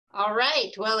All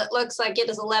right, well, it looks like it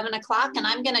is 11 o'clock and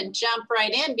I'm gonna jump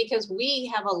right in because we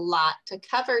have a lot to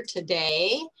cover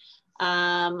today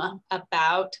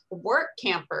about work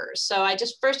campers. So I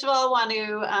just first of all want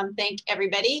to thank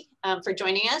everybody for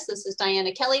joining us. This is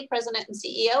Diana Kelly, President and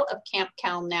CEO of Camp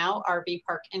Cal Now RV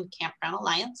Park and Campground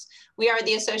Alliance. We are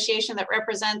the association that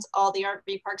represents all the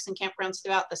RV parks and campgrounds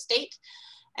throughout the state.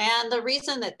 And the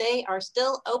reason that they are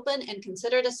still open and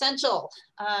considered essential.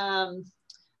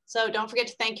 So don't forget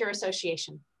to thank your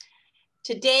association.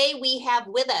 Today we have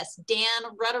with us Dan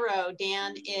Rudderow.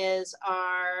 Dan is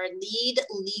our lead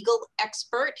legal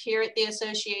expert here at the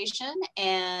association,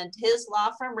 and his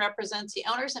law firm represents the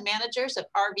owners and managers of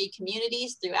RV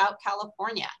communities throughout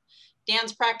California.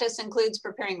 Dan's practice includes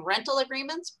preparing rental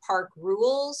agreements, park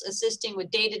rules, assisting with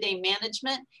day-to-day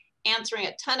management, answering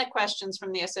a ton of questions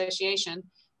from the association,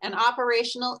 and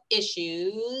operational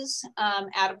issues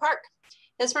at a park.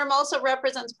 His firm also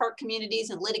represents park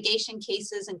communities in litigation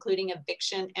cases, including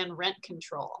eviction and rent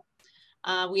control.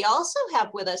 We also have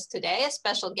with us today a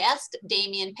special guest,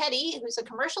 Damian Petty, who's a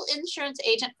commercial insurance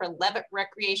agent for Levitt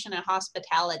Recreation and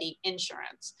Hospitality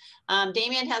Insurance.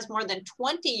 Damian has more than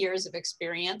 20 years of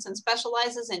experience and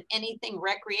specializes in anything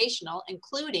recreational,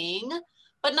 including,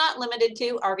 but not limited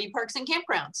to, RV parks and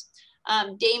campgrounds.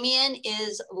 Damian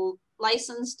is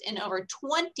licensed in over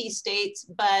 20 states,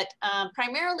 but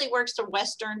primarily works the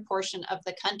western portion of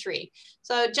the country.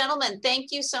 So gentlemen, thank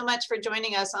you so much for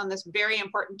joining us on this very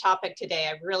important topic today.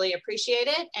 I really appreciate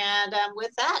it. And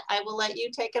with that, I will let you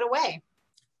take it away.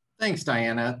 Thanks,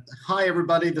 Diana. Hi,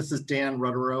 everybody. This is Dan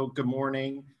Rudderow. Good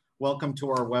morning. Welcome to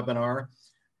our webinar.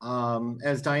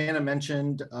 As Diana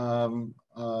mentioned,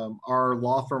 our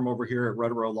law firm over here at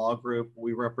Rudderow Law Group,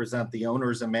 we represent the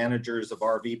owners and managers of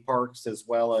RV parks as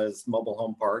well as mobile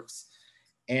home parks.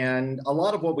 And a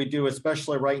lot of what we do,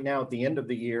 especially right now at the end of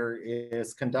the year,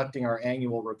 is conducting our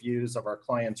annual reviews of our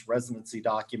clients' residency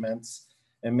documents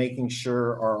and making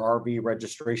sure our RV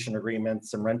registration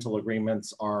agreements and rental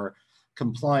agreements are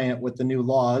compliant with the new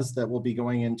laws that will be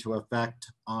going into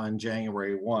effect on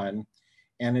January 1.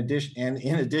 And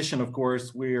in addition, of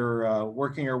course, we're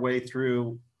working our way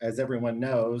through, as everyone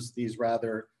knows, these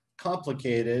rather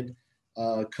complicated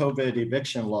COVID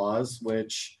eviction laws,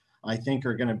 which I think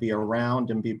are going to be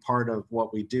around and be part of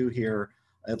what we do here,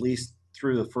 at least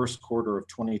through the first quarter of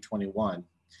 2021.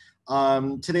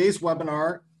 Today's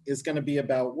webinar is going to be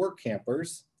about work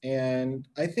campers. And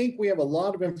I think we have a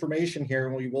lot of information here,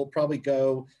 and we will probably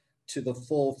go to the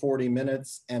full 40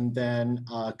 minutes and then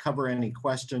cover any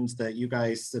questions that you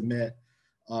guys submit,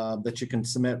 that you can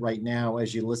submit right now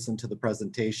as you listen to the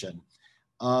presentation.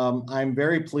 I'm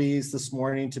very pleased this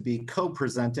morning to be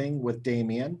co-presenting with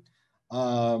Damian.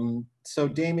 So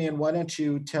Damian, why don't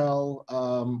you tell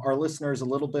our listeners a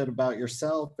little bit about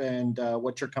yourself and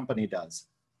what your company does?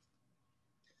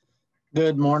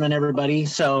 Good morning, everybody.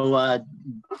 So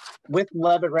with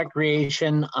Levitt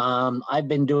Recreation, I've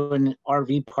been doing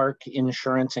RV park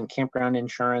insurance and campground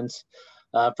insurance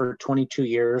for 22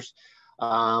 years.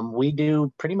 We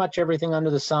do pretty much everything under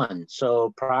the sun.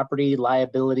 So property,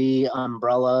 liability,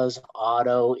 umbrellas,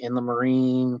 auto, inland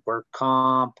marine, work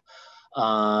comp,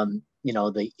 you know,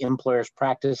 the employer's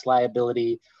practice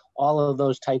liability, all of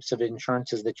those types of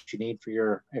insurances that you need for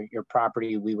your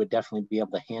property, we would definitely be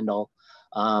able to handle.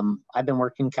 I've been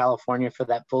working in California for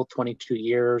that full 22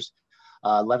 years.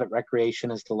 Levitt Recreation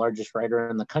is the largest writer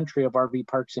in the country of RV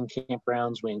parks and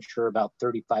campgrounds. We insure about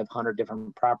 3,500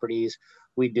 different properties.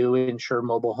 We do insure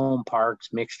mobile home parks,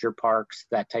 mixture parks,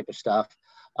 that type of stuff.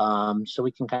 So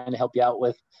we can kind of help you out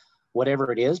with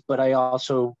whatever it is, but I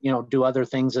also, you know, do other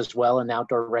things as well in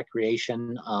outdoor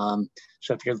recreation.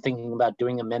 So if you're thinking about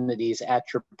doing amenities at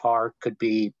your park, could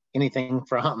be anything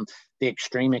from the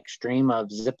extreme of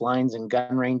zip lines and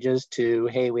gun ranges to,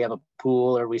 hey, we have a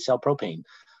pool or we sell propane.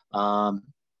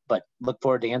 But look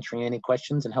forward to answering any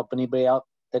questions and help anybody out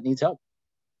that needs help.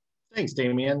 Thanks,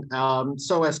 Damian.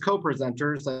 So as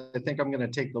co-presenters, I think I'm going to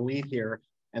take the lead here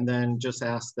and then just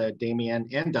ask that Damian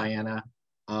and Diana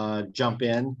jump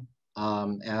in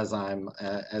as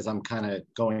I'm kind of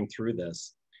going through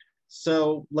this.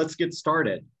 So let's get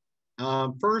started.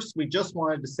 First, we just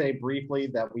wanted to say briefly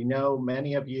that we know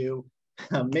many of you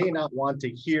may not want to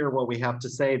hear what we have to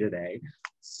say today.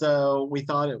 So we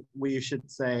thought we should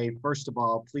say, first of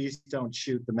all, please don't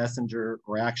shoot the messenger,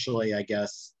 or actually, I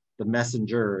guess, the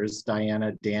messengers,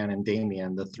 Diana, Dan, and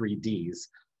Damian, the 3 Ds.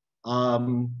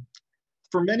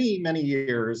 For many, many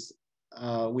years,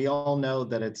 we all know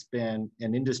that it's been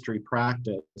an industry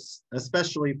practice,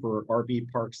 especially for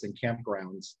RV parks and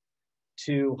campgrounds,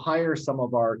 to hire some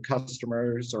of our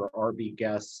customers or RV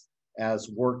guests as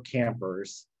work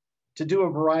campers to do a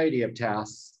variety of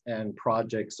tasks and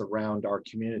projects around our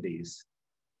communities.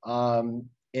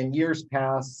 In years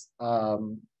past,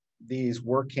 these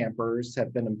work campers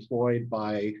have been employed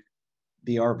by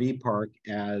the RV park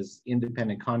as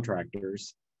independent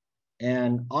contractors.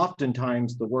 And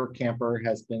oftentimes the work camper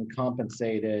has been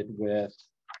compensated with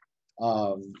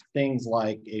things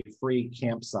like a free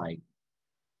campsite.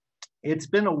 It's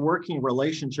been a working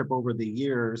relationship over the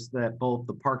years that both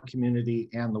the park community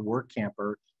and the work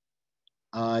camper,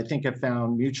 I think, have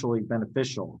found mutually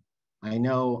beneficial. I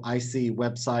know I see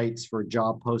websites for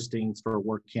job postings for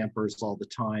work campers all the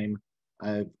time.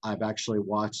 I've actually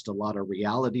watched a lot of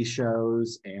reality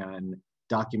shows and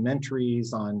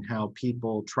documentaries on how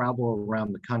people travel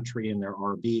around the country in their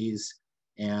RVs,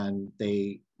 and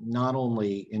they not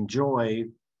only enjoy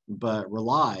but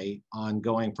rely on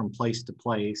going from place to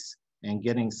place and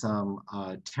getting some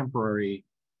temporary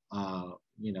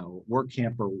work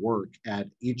camper work at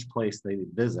each place they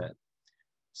visit.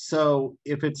 So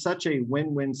if it's such a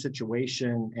win-win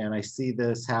situation, and I see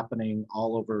this happening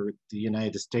all over the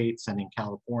United States and in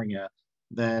California,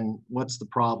 then what's the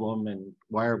problem and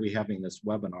why are we having this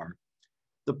webinar?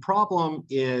 The problem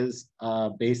is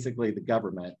basically the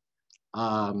government.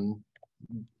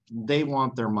 They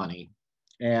want their money.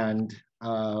 And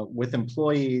with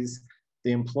employees,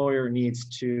 the employer needs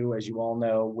to, as you all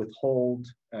know, withhold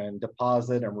and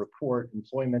deposit and report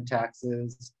employment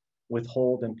taxes,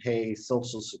 withhold and pay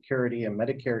Social Security and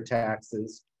Medicare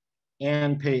taxes,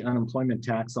 and pay unemployment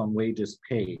tax on wages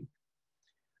paid.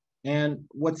 And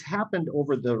what's happened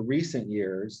over the recent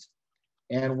years,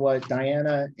 and what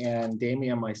Diana and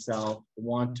Damian and myself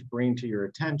want to bring to your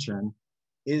attention,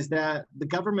 is that the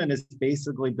government has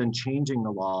basically been changing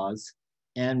the laws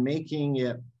and making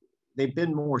it, they've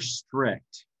been more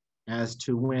strict as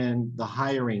to when the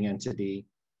hiring entity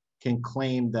can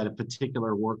claim that a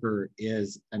particular worker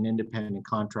is an independent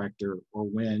contractor or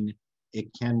when it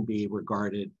can be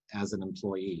regarded as an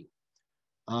employee.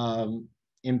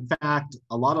 In fact,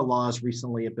 a lot of laws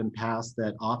recently have been passed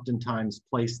that oftentimes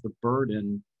place the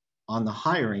burden on the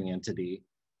hiring entity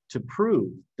to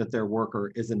prove that their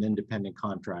worker is an independent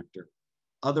contractor.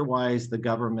 Otherwise, the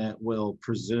government will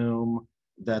presume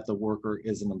that the worker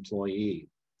is an employee.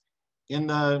 In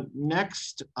the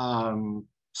next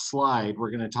slide,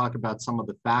 we're going to talk about some of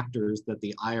the factors that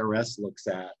the IRS looks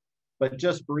at. But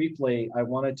just briefly, I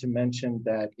wanted to mention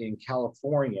that in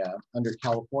California, under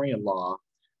California law,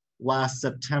 last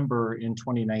September in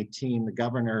 2019, the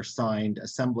governor signed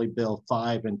Assembly Bill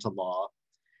 5 into law.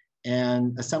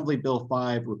 And Assembly Bill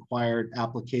 5 required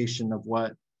application of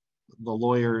what the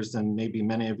lawyers and maybe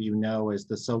many of you know as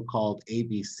the so-called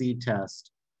ABC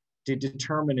test to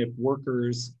determine if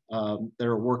workers that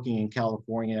are working in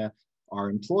California are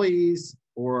employees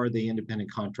or the independent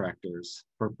contractors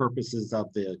for purposes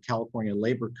of the California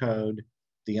Labor Code,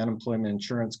 the Unemployment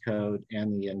Insurance Code,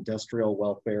 and the Industrial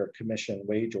Welfare Commission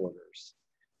wage orders.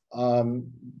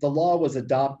 The law was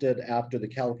adopted after the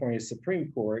California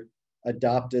Supreme Court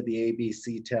adopted the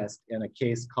ABC test in a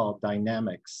case called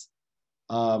Dynamics.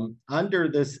 Under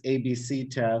this ABC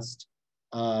test,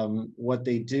 what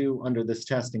they do under this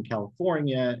test in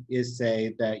California is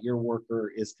say that your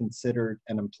worker is considered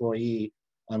an employee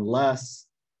unless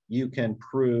you can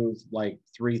prove like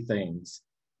three things.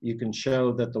 You can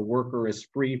show that the worker is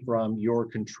free from your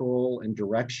control and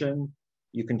direction.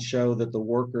 You can show that the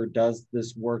worker does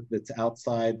this work that's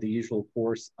outside the usual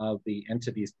course of the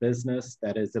entity's business.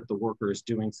 That is, if the worker is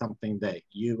doing something that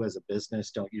you as a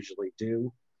business don't usually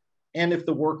do. And if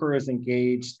the worker is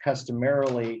engaged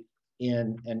customarily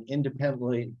in an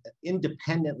independently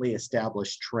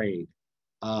established trade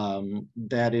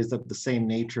that is of the same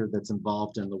nature that's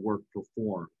involved in the work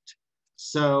performed.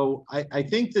 So I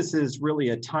think this is really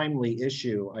a timely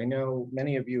issue. I know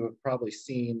many of you have probably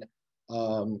seen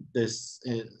this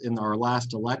in our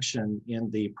last election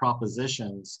in the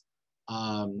propositions.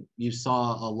 You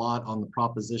saw a lot on the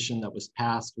proposition that was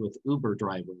passed with Uber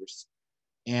drivers.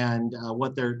 And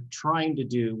what they're trying to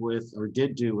do with, or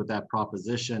did do with that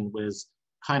proposition, was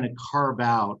kind of carve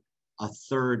out a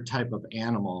third type of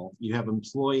animal. You have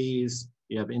employees,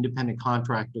 you have independent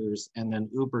contractors, and then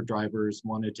Uber drivers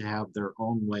wanted to have their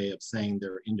own way of saying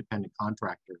they're independent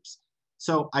contractors.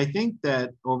 So I think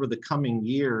that over the coming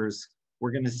years,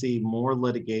 we're going to see more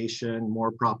litigation,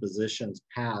 more propositions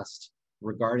passed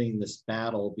regarding this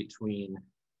battle between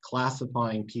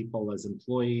classifying people as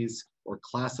employees or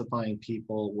classifying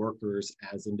people, workers,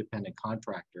 as independent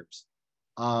contractors.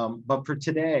 But for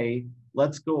today,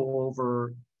 let's go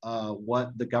over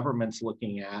what the government's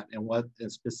looking at and what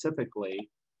specifically,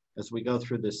 as we go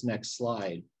through this next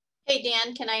slide. Hey,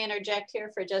 Dan, can I interject here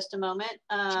for just a moment?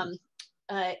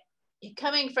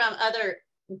 coming from other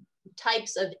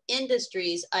types of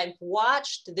industries, I've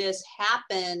watched this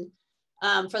happen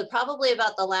for probably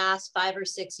about the last 5 or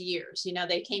 6 years. You know,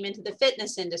 they came into the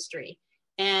fitness industry,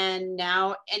 and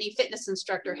now any fitness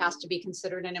instructor has to be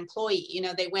considered an employee. You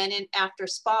know, they went in after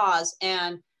spas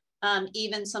and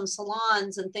even some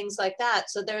salons and things like that.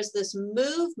 So there's this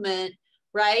movement,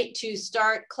 right, to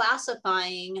start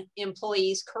classifying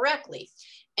employees correctly.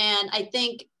 And I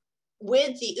think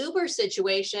with the Uber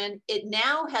situation, it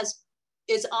now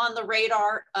is on the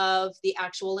radar of the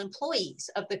actual employees,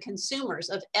 of the consumers,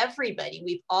 of everybody.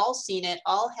 We've all seen it,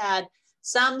 all had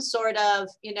some sort of,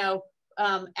 you know,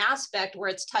 aspect where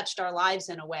it's touched our lives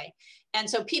in a way. And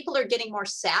so people are getting more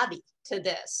savvy to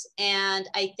this. And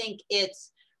I think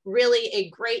it's really a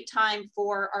great time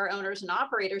for our owners and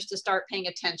operators to start paying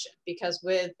attention, because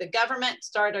with the government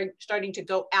starting to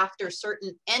go after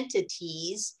certain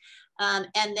entities,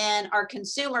 and then our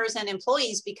consumers and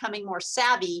employees becoming more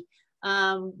savvy,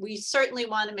 we certainly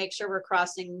want to make sure we're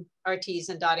crossing our T's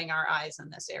and dotting our I's in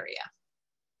this area.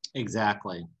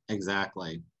 Exactly,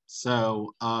 exactly.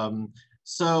 So,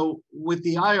 so with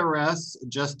the IRS,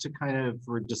 just to kind of,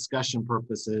 for discussion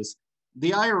purposes,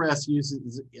 the IRS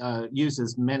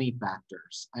uses many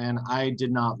factors, and I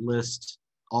did not list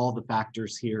all the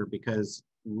factors here because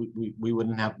we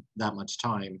wouldn't have that much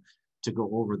time to go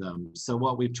over them. So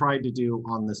what we've tried to do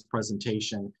on this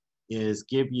presentation is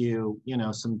give you, you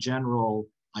know, some general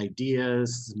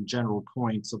ideas, some general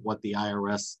points of what the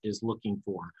IRS is looking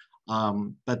for.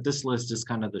 But this list is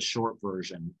kind of the short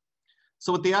version.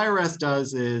 So what the IRS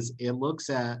does is it looks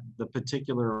at the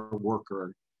particular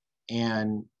worker,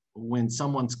 and when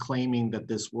someone's claiming that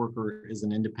this worker is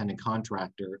an independent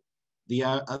contractor, the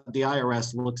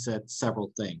IRS looks at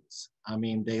several things. I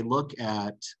mean, they look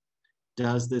at,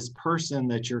 does this person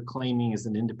that you're claiming is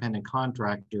an independent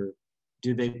contractor,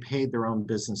 do they pay their own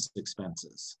business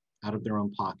expenses out of their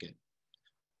own pocket?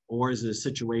 Or is it a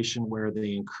situation where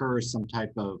they incur some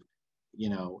type of, you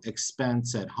know,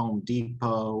 expense at Home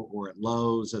Depot or at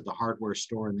Lowe's at the hardware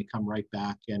store, and they come right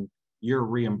back and you're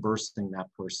reimbursing that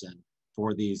person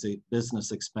for these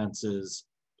business expenses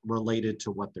related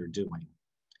to what they're doing.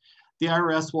 The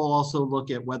IRS will also look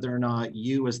at whether or not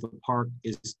you as the park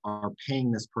are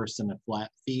paying this person a flat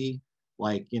fee,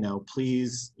 like, you know,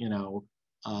 please, you know,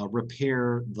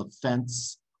 repair the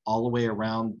fence all the way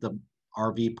around the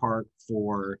RV park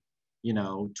for, you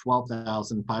know,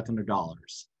 $12,500.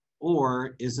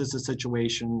 Or is this a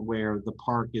situation where the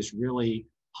park is really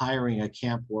hiring a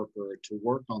camp worker to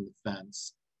work on the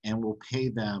fence and will pay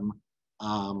them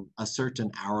a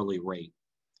certain hourly rate?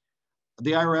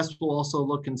 The IRS will also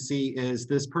look and see, is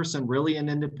this person really an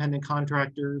independent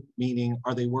contractor? Meaning,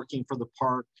 are they working for the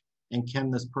park? And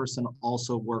can this person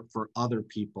also work for other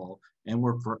people and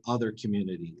work for other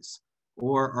communities?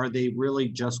 Or are they really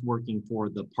just working for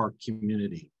the park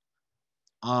community?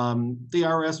 The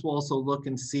IRS will also look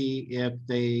and see if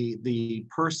the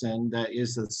person that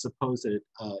is a supposed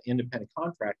independent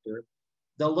contractor,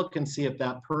 they'll look and see if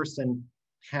that person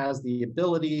has the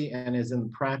ability and is in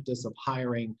the practice of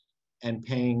hiring and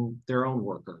paying their own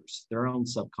workers, their own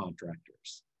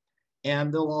subcontractors.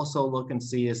 And they'll also look and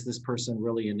see, is this person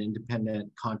really an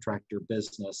independent contractor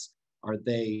business? Are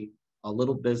they a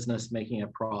little business making a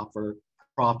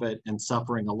profit and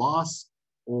suffering a loss?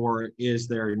 Or is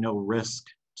there no risk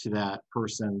to that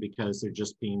person because they're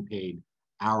just being paid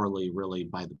hourly really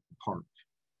by the park?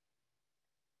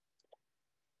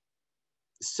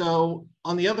 So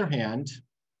on the other hand,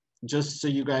 just so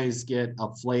you guys get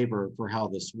a flavor for how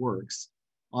this works,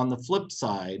 on the flip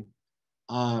side,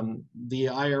 the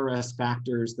IRS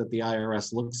factors that the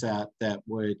IRS looks at that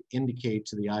would indicate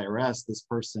to the IRS this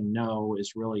person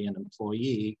is really an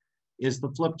employee is the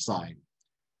flip side.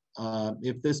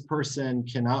 If this person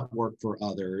cannot work for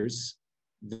others,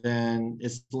 then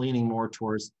it's leaning more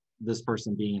towards this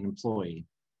person being an employee.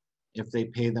 If they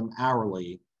pay them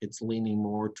hourly, it's leaning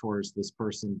more towards this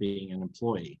person being an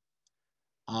employee.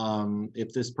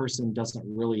 If this person doesn't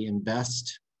really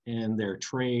invest in their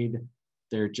trade,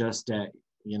 they're just at,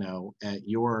 at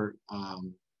your,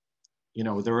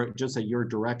 they're just at your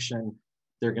direction,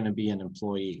 they're going to be an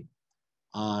employee.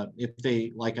 If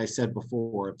they, like I said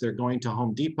before, if they're going to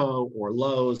Home Depot or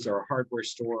Lowe's or a hardware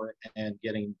store and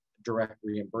getting direct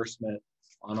reimbursement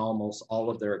on almost all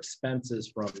of their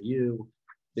expenses from you,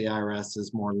 the IRS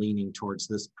is more leaning towards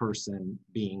this person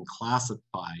being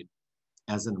classified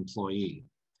as an employee.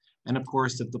 And of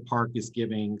course, if the park is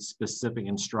giving specific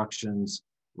instructions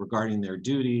regarding their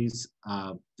duties,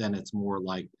 then it's more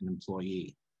like an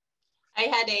employee. I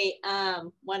had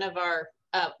one of our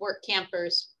work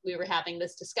campers, we were having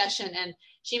this discussion, and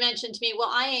she mentioned to me, well,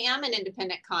 I am an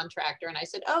independent contractor. And I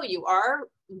said, oh, you are?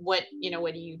 What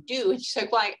do you do? And she's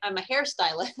like, well, I'm a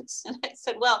hairstylist. And I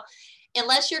said, well,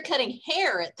 unless you're cutting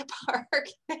hair at the park,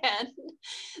 then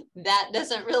that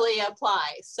doesn't really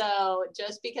apply. So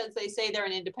just because they say they're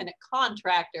an independent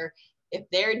contractor, if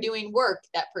they're doing work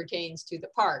that pertains to the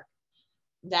park,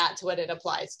 that's what it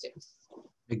applies to.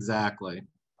 Exactly.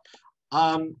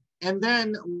 And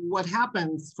then what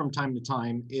happens from time to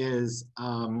time is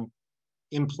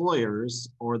employers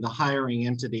or the hiring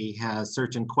entity has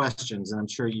certain questions, and I'm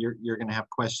sure you're going to have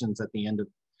questions at the end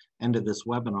of this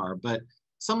webinar. But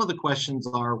some of the questions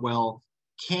are, well,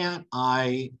 can't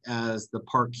I, as the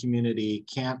park community,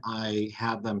 can't I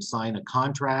have them sign a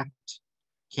contract?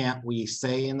 Can't we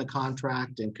say in the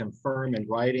contract and confirm in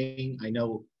writing? I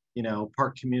know,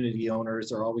 park community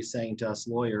owners are always saying to us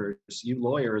lawyers, you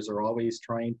lawyers are always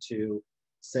trying to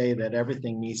say that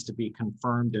everything needs to be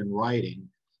confirmed in writing.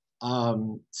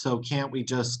 So can't we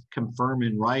just confirm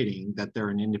in writing that they're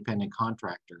an independent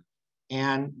contractor?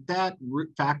 And that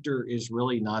factor is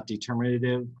really not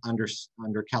determinative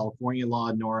under California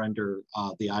law, nor under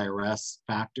the IRS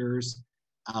factors.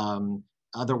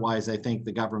 Otherwise, I think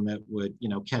the government would,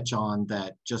 catch on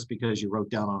that just because you wrote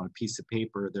down on a piece of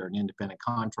paper they're an independent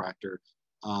contractor,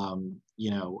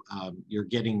 you're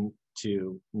getting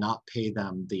to not pay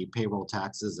them the payroll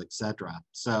taxes, etc.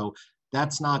 So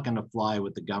that's not going to fly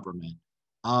with the government.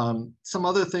 Some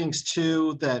other things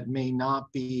too that may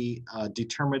not be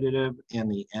determinative in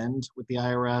the end with the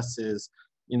IRS is,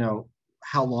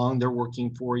 how long they're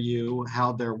working for you,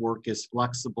 how their work is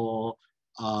flexible,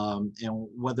 and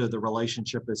whether the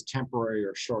relationship is temporary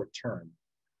or short-term.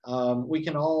 We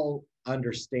can all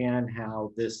understand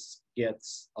how this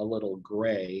gets a little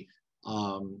gray,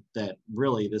 that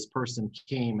really this person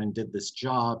came and did this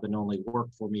job and only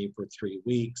worked for me for 3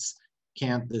 weeks.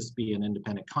 Can't this be an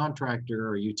independent contractor?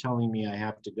 Are you telling me I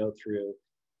have to go through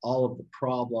all of the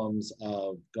problems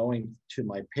of going to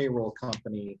my payroll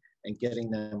company and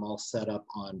getting them all set up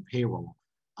on payroll?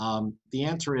 The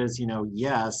answer is,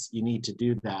 yes, you need to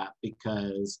do that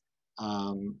because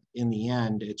in the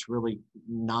end, it's really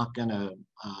not gonna,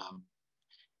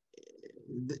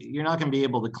 you're not gonna be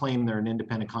able to claim they're an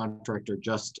independent contractor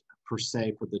just per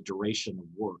se for the duration of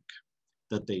work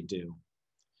that they do.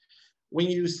 When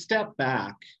you step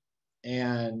back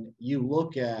and you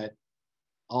look at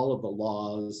all of the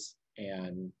laws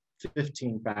and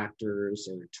 15 factors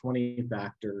or 20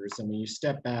 factors, and when you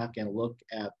step back and look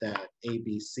at that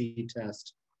ABC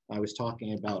test I was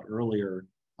talking about earlier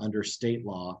under state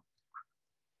law,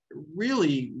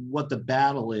 really what the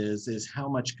battle is how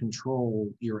much control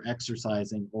you're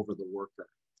exercising over the worker.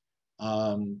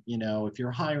 If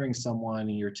you're hiring someone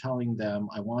and you're telling them,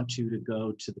 I want you to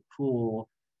go to the pool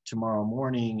tomorrow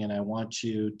morning and I want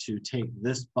you to take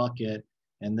this bucket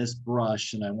and this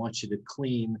brush and I want you to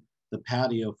clean the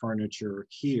patio furniture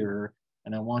here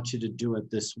and I want you to do it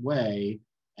this way,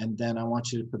 and then I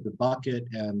want you to put the bucket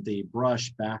and the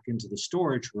brush back into the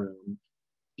storage room,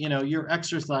 you're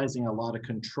exercising a lot of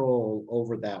control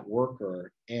over that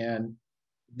worker. And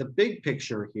the big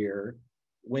picture here,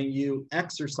 when you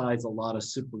exercise a lot of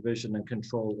supervision and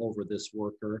control over this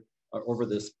worker, or over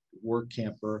this work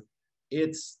camper,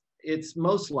 it's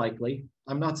most likely,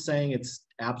 I'm not saying it's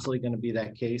absolutely going to be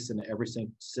that case in every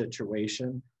single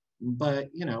situation, but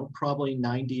probably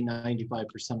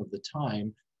 90-95% of the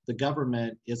time, the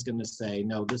government is going to say,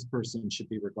 no, this person should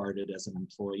be regarded as an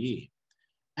employee.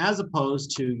 As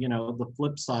opposed to, the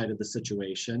flip side of the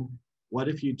situation, what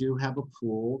if you do have a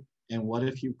pool, and what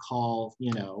if you call,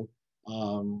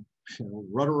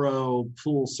 Rudderow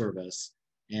Pool Service,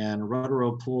 and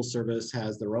Rudderow Pool Service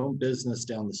has their own business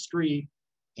down the street,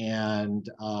 and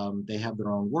they have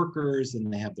their own workers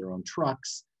and they have their own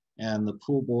trucks, and the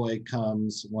pool boy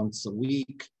comes once a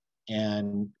week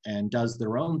and does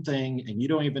their own thing, and you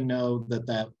don't even know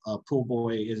that pool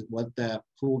boy is what that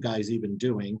pool guy's even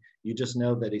doing. You just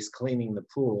know that he's cleaning the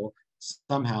pool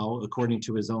somehow according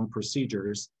to his own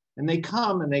procedures, and they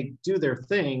come and they do their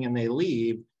thing and they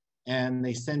leave and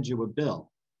they send you a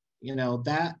bill.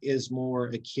 That is more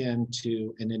akin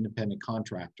to an independent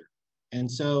contractor. And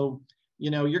so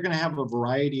you're going to have a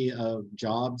variety of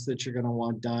jobs that you're going to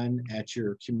want done at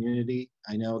your community.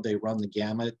 I know they run the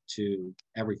gamut to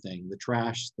everything: the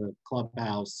trash, the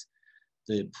clubhouse,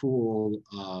 the pool,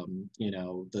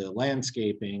 the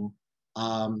landscaping.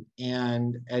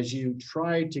 And as you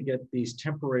try to get these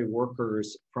temporary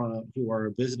workers who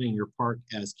are visiting your park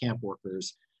as camp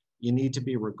workers, you need to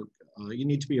be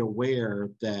aware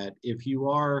that if you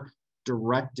are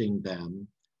directing them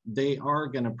they are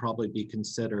going to probably be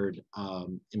considered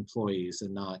employees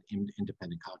and not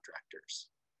independent contractors.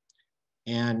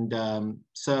 And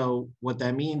so what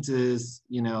that means is,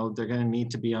 you know, they're going to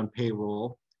need to be on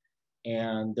payroll,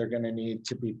 and they're going to need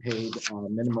to be paid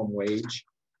minimum wage.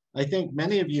 I think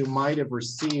many of you might have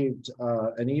received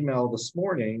an email this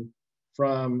morning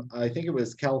from, I think it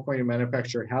was California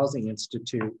Manufactured Housing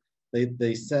Institute.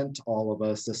 They sent all of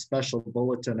us a special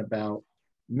bulletin about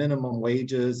minimum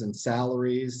wages and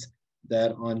salaries,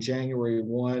 that on January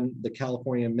 1, the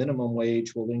California minimum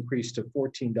wage will increase to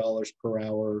 $14 per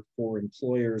hour for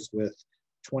employers with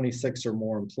 26 or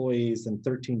more employees, and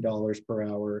 $13 per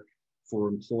hour for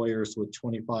employers with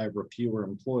 25 or fewer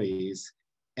employees.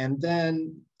 And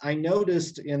then I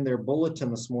noticed in their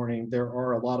bulletin this morning, there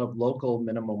are a lot of local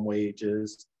minimum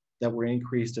wages that were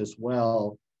increased as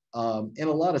well in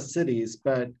a lot of cities.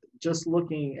 But just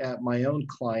looking at my own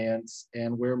clients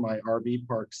and where my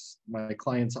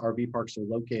clients' RV parks are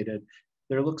located,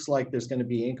 there looks like there's going to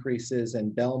be increases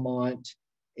in Belmont,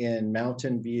 in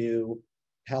Mountain View,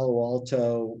 Palo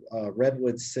Alto,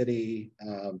 Redwood City,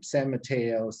 San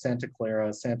Mateo, Santa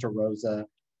Clara, Santa Rosa,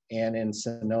 and in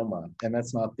Sonoma. And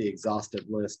that's not the exhaustive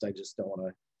list. I just don't want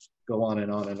to go on and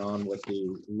on and on with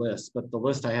the list. But the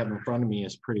list I have in front of me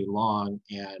is pretty long,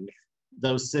 and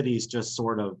those cities just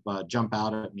sort of jump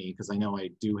out at me because I know I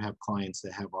do have clients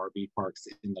that have RV parks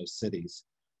in those cities.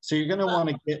 So you're going to want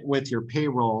to get with your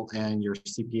payroll and your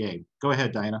CPA. Go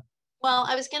ahead, Diana. Well,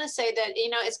 I was going to say that, you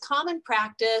know, it's common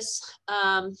practice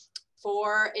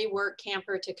for a work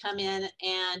camper to come in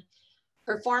and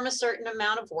perform a certain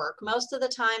amount of work. Most of the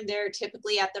time, they're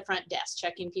typically at the front desk,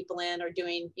 checking people in or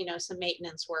doing, you know, some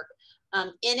maintenance work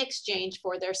in exchange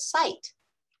for their site.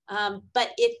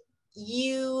 But if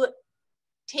you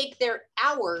take their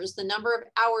hours, the number of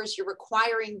hours you're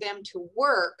requiring them to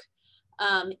work,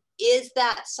 is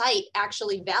that site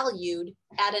actually valued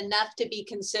at enough to be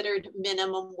considered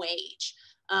minimum wage?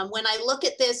 When I look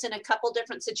at this in a couple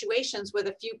different situations with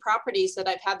a few properties that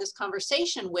I've had this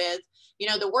conversation with, you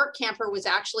know, the work camper was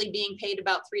actually being paid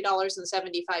about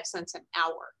 $3.75 an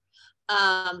hour.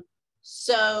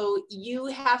 So you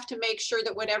have to make sure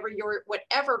that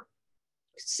whatever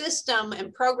system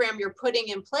and program you're putting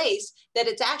in place, that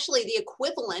it's actually the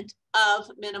equivalent of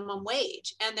minimum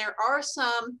wage. And there are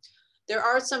some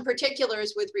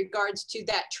particulars with regards to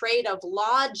that trade of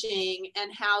lodging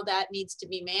and how that needs to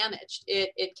be managed.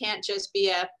 It can't just be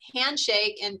a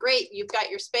handshake and great, you've got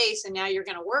your space and now you're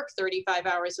going to work 35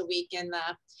 hours a week in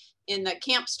the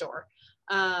camp store.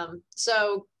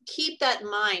 So keep that in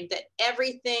mind, that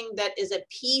everything that is a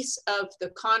piece of the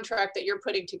contract that you're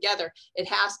putting together, it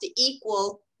has to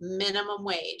equal minimum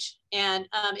wage. And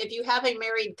if you have a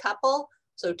married couple,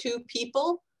 so two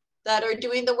people that are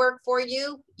doing the work for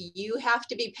you, you have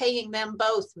to be paying them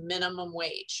both minimum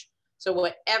wage. So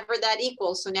whatever that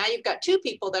equals. So now you've got two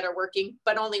people that are working,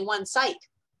 but only one site.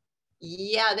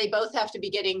 Yeah, they both have to be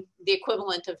getting the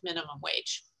equivalent of minimum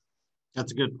wage.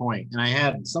 That's a good point. And I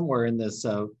had somewhere in this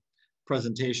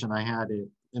presentation, I had it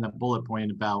in a bullet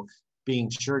point about being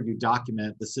sure you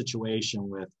document the situation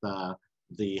with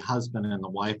the husband and the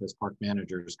wife as park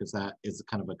managers, because that is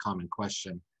kind of a common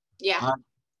question. Yeah.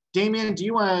 Damian, do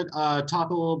you want to talk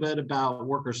a little bit about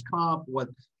workers' comp,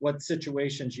 what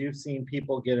situations you've seen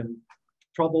people get in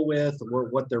trouble with, or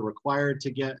what they're required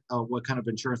to get, what kind of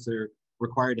insurance they're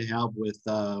required to have with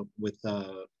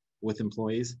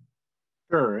employees?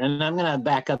 Sure, and I'm going to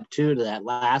back up too to that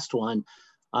last one.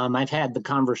 I've had the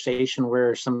conversation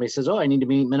where somebody says, oh, I need to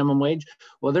meet minimum wage.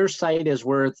 Well, their site is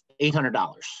worth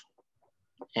 $800.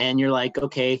 And you're like,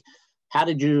 okay, how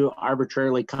did you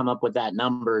arbitrarily come up with that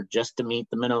number just to meet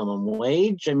the minimum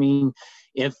wage? I mean,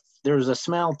 if there's a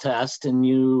smell test and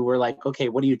you were like, okay,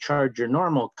 what do you charge your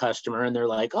normal customer? And they're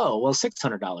like, oh, well,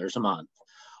 $600 a month.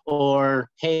 Or,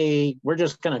 hey, we're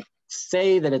just going to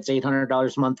say that it's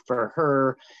 $800 a month for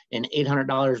her and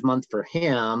 $800 a month for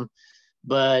him,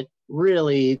 but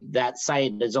really that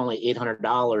site is only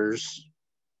 $800,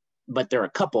 but they're a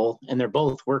couple and they're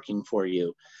both working for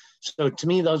you. So to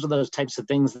me, those are those types of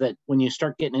things that when you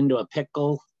start getting into a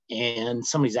pickle and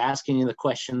somebody's asking you the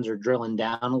questions or drilling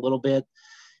down a little bit,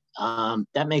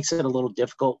 that makes it a little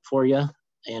difficult for you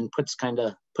and puts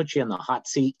you in the hot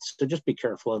seat. So just be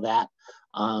careful of that,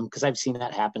 because I've seen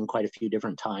that happen quite a few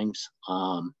different times.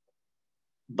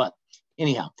 But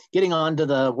anyhow, getting on to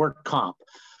the work comp.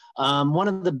 One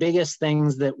of the biggest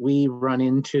things that we run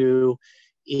into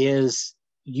is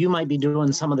you might be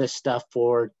doing some of this stuff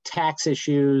for tax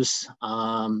issues.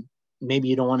 Maybe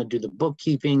you don't want to do the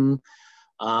bookkeeping.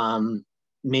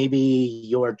 Maybe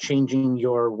you're changing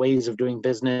your ways of doing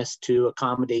business to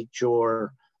accommodate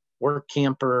your work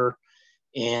camper.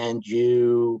 and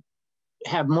you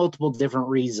have multiple different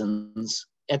reasons.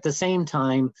 At the same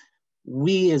time,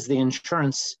 we as the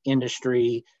insurance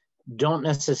industry don't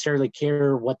necessarily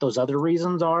care what those other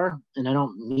reasons are. And I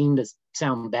don't mean to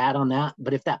sound bad on that,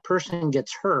 but if that person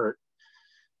gets hurt,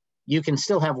 you can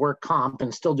still have work comp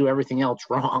and still do everything else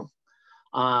wrong.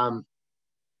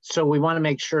 So we want to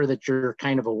make sure that you're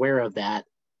kind of aware of that.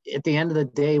 At the end of the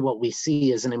day, what we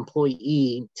see is an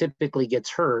employee typically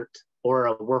gets hurt, or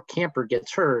a work camper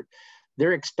gets hurt,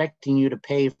 they're expecting you to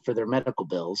pay for their medical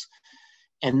bills.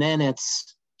 And then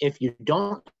it's, if you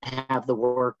don't have the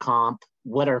work comp,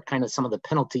 what are kind of some of the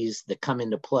penalties that come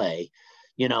into play?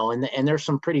 You know, and there's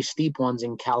some pretty steep ones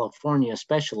in California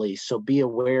especially, so be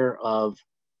aware of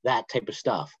that type of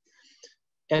stuff.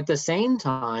 At the same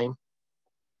time,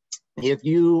 if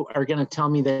you are going to tell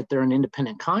me that they're an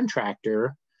independent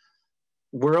contractor,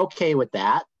 we're okay with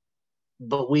that.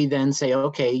 But we then say,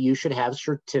 okay, you should have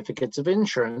certificates of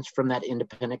insurance from that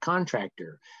independent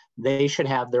contractor. They should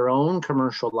have their own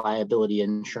commercial liability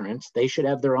insurance. They should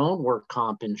have their own work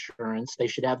comp insurance. They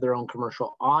should have their own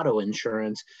commercial auto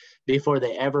insurance before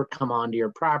they ever come onto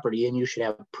your property. And you should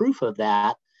have proof of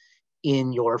that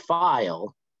in your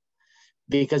file.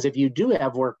 Because if you do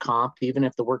have work comp, even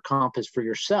if the work comp is for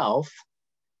yourself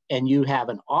and you have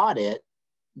an audit,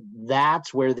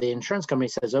 that's where the insurance company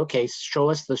says, okay, show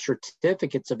us the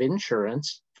certificates of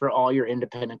insurance for all your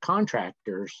independent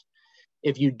contractors.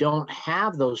 If you don't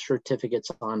have those certificates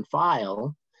on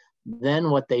file, then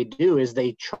what they do is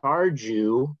they charge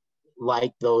you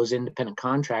like those independent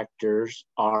contractors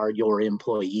are your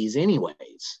employees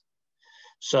anyways.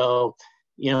 So,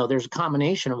 you know, there's a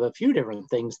combination of a few different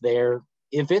things there.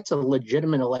 If it's a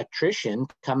legitimate electrician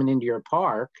coming into your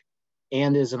park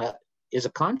and is a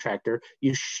contractor,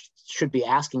 you should be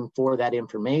asking for that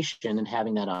information and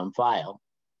having that on file.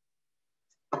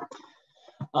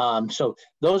 So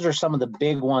those are some of the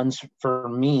big ones for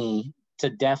me to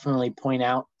definitely point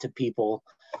out to people.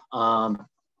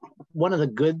 One of the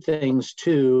good things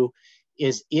too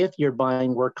is if you're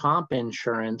buying work comp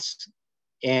insurance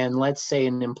and let's say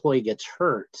an employee gets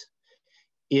hurt,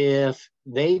 if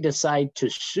they decide to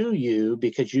sue you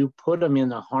because you put them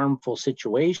in a harmful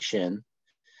situation,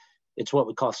 it's what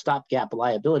we call stopgap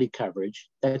liability coverage.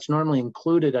 That's normally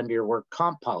included under your work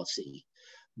comp policy.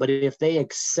 But if they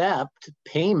accept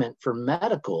payment for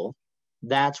medical,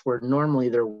 that's where normally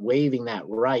they're waiving that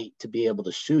right to be able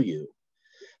to sue you.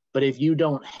 But if you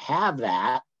don't have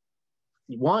that,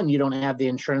 one, you don't have the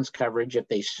insurance coverage if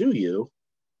they sue you.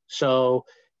 So,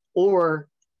 or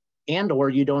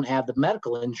you don't have the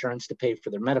medical insurance to pay for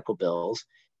their medical bills,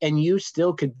 and you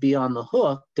still could be on the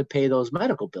hook to pay those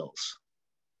medical bills.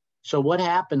 So what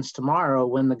happens tomorrow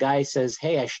when the guy says,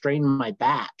 hey, I strained my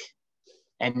back,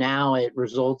 and now it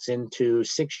results into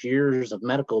 6 years of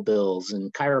medical bills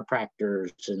and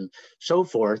chiropractors and so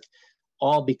forth,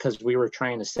 all because we were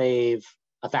trying to save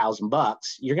 $1,000.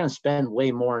 You're going to spend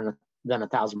way more than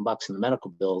 $1,000 in the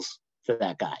medical bills for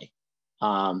that guy.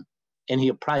 And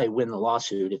he'll probably win the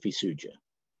lawsuit if he sued you.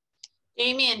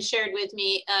 Damian shared with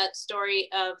me a story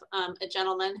of a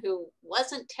gentleman who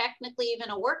wasn't technically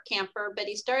even a work camper, but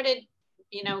he started,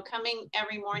 you know, coming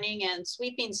every morning and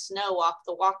sweeping snow off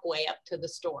the walkway up to the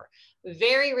store.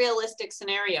 Very realistic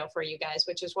scenario for you guys,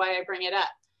 which is why I bring it up.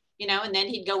 You know, and then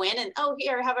he'd go in and, oh,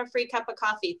 here, have a free cup of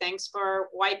coffee. Thanks for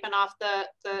wiping off the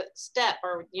step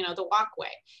or, you know, the walkway.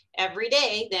 Every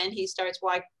day, then he starts,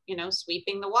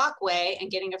 sweeping the walkway and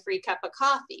getting a free cup of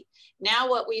coffee. Now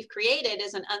what we've created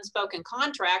is an unspoken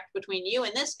contract between you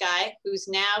and this guy who's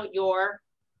now your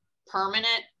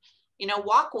permanent,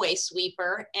 walkway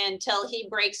sweeper until he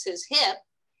breaks his hip.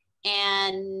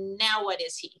 And now what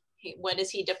is he? What is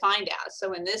he defined as?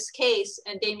 So in this case,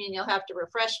 and Damian, you'll have to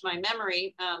refresh my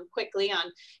memory quickly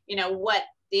on, what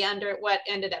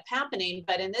ended up happening.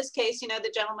 But in this case,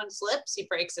 the gentleman slips, he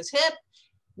breaks his hip.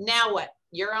 Now what?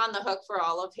 You're on the hook for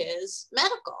all of his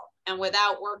medical. And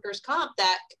without workers' comp,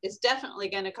 that is definitely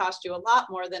going to cost you a lot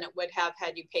more than it would have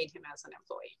had you paid him as an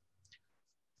employee.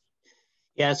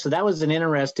 Yeah, so that was an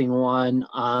interesting one.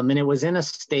 And it was in a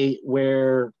state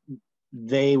where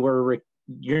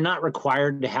you're not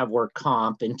required to have work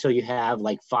comp until you have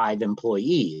like 5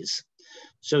 employees.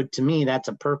 So to me, that's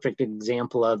a perfect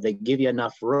example of they give you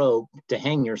enough rope to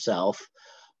hang yourself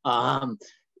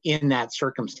in that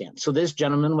circumstance. So this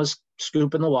gentleman was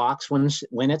scooping the walks when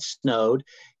it snowed.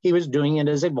 He was doing it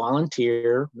as a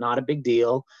volunteer, not a big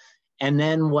deal. And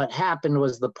then what happened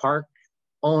was the park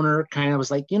owner kind of was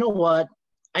like, you know what?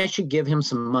 I should give him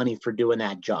some money for doing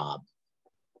that job.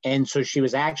 And so she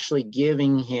was actually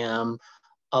giving him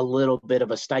a little bit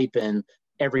of a stipend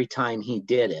every time he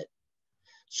did it.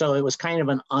 So it was kind of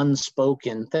an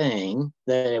unspoken thing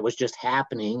that it was just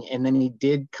happening. And then he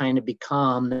did kind of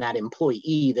become that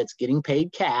employee that's getting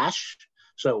paid cash.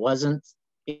 So it wasn't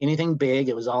anything big.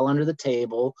 It was all under the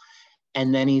table.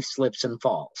 And then he slips and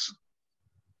falls.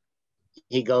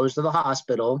 He goes to the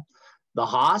hospital. The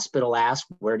hospital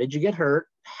asks, where did you get hurt?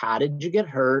 How did you get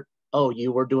hurt? Oh,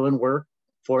 you were doing work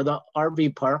for the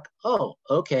RV park. Oh,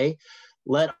 okay.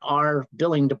 Let our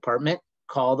billing department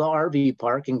call the RV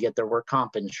park and get their work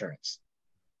comp insurance.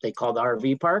 They call the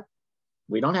RV park.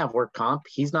 We don't have work comp.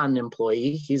 He's not an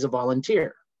employee. He's a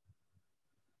volunteer.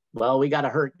 Well, we got a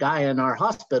hurt guy in our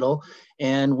hospital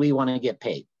and we want to get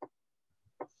paid.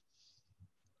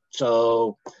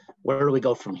 So where do we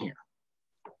go from here?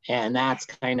 And that's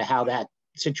kind of how that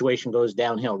situation goes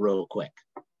downhill real quick.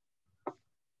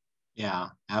 Yeah,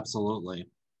 absolutely.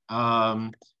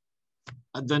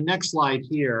 The next slide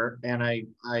here, and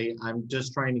I'm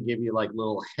just trying to give you like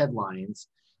little headlines,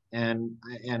 and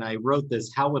I wrote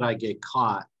this, how would I get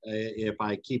caught if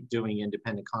I keep doing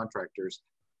independent contractors?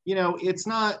 You know, it's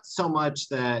not so much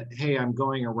that, hey, I'm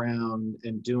going around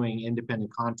and doing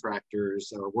independent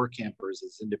contractors or work campers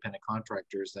as independent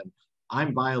contractors and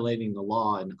I'm violating the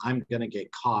law and I'm gonna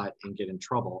get caught and get in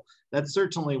trouble. That's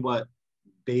certainly what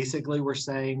basically we're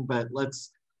saying, but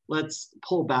let's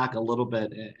pull back a little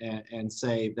bit and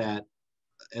say that,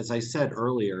 as I said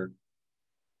earlier,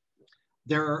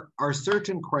 there are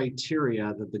certain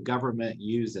criteria that the government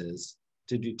uses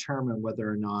to determine whether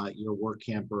or not your work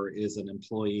camper is an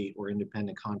employee or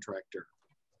independent contractor.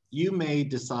 You may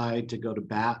decide to go to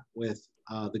bat with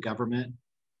the government,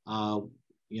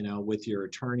 you know, with your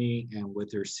attorney and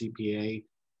with your CPA,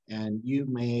 and you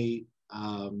may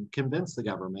convince the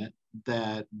government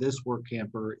that this work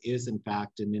camper is in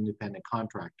fact an independent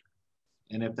contractor.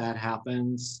 And if that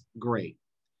happens, great.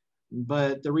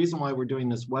 But the reason why we're doing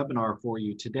this webinar for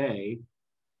you today,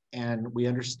 and we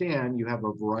understand you have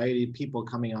a variety of people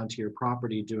coming onto your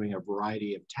property doing a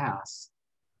variety of tasks,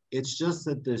 it's just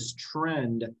that this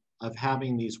trend of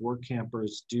having these work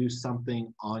campers do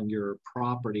something on your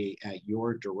property at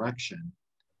your direction,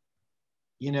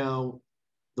 you know,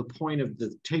 the point of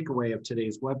the takeaway of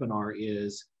today's webinar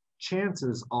is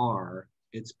chances are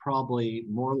it's probably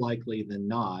more likely than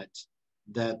not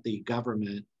that the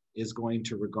government is going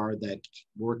to regard that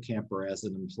work camper as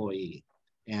an employee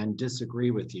and disagree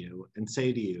with you and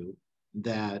say to you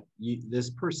that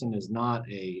this person is not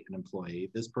an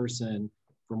employee. This person,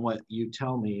 from what you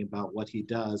tell me about what he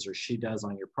does or she does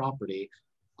on your property,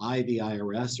 I, the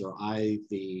IRS, or I,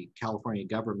 the California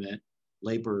government,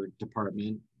 Labor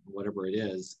Department, whatever it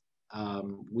is,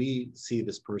 we see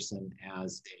this person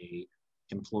as a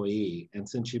employee. And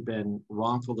since you've been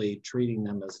wrongfully treating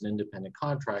them as an independent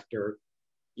contractor,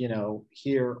 you know,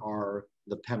 here are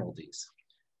the penalties.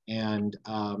 And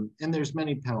there's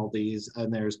many penalties,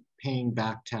 and there's paying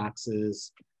back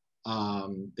taxes,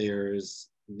 there's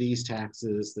these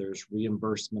taxes, there's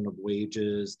reimbursement of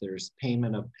wages, there's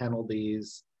payment of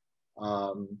penalties.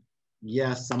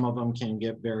 Yes, some of them can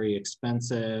get very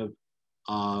expensive.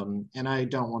 And I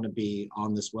don't want to be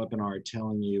on this webinar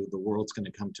telling you the world's going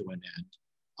to come to an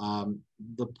end.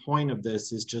 The point of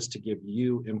this is just to give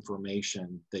you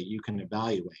information that you can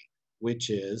evaluate, which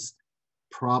is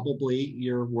probably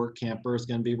your work camper is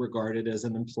going to be regarded as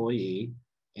an employee.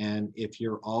 And if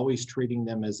you're always treating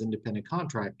them as independent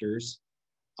contractors,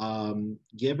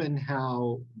 given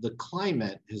how the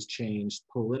climate has changed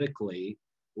politically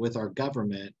with our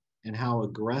government and how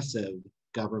aggressive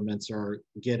governments are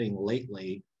getting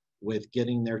lately with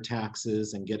getting their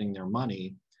taxes and getting their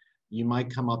money, you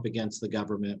might come up against the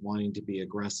government wanting to be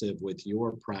aggressive with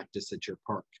your practice at your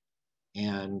park.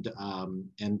 And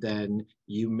then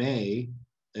you may,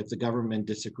 if the government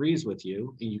disagrees with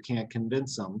you and you can't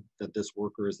convince them that this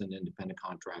worker is an independent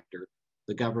contractor,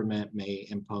 the government may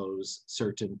impose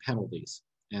certain penalties.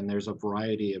 And there's a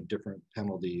variety of different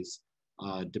penalties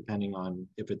depending on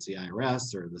if it's the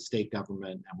IRS or the state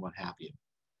government and what have you.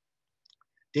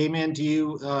 Damian, do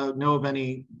you know of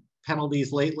any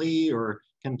penalties lately or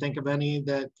can think of any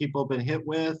that people have been hit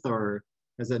with, or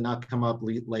has it not come up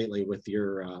lately with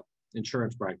your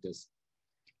insurance practice?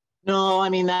 No, I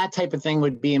mean, that type of thing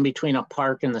would be in between a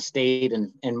park and the state,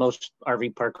 and most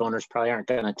RV park owners probably aren't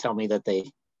going to tell me that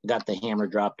they got the hammer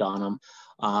dropped on them.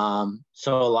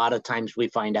 So a lot of times we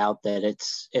find out that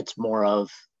it's more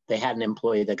of they had an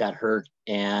employee that got hurt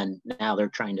and now they're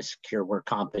trying to secure work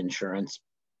comp insurance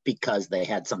because they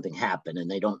had something happen, and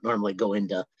they don't normally go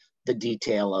into the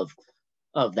detail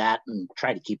of that and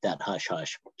try to keep that hush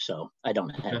hush. So I don't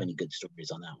have any good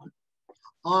stories on that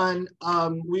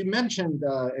one. We mentioned,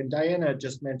 and Diana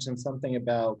just mentioned something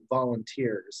about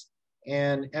volunteers.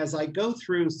 And as I go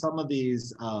through some of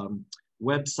these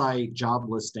website job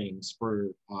listings for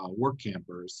work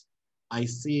campers, I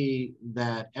see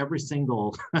that every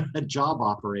single job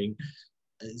offering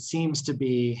seems to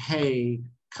be, hey,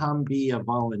 come be a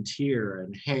volunteer,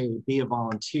 and hey, be a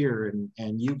volunteer,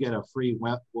 and you get a free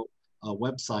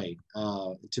website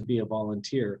to be a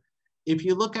volunteer. If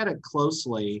you look at it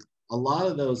closely, a lot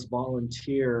of those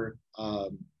volunteer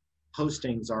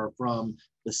postings are from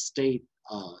the state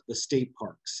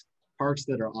parks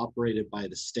that are operated by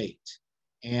the state.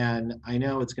 And I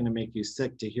know it's going to make you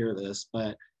sick to hear this,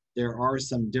 but there are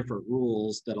some different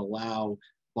rules that allow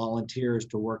volunteers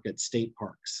to work at state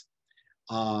parks.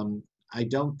 I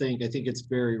think it's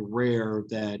very rare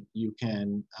that you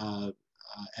can,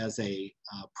 as a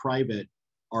private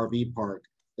RV park,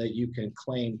 that you can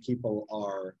claim people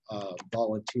are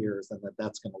volunteers and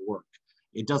that's going to work.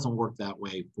 It doesn't work that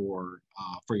way for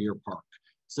your park.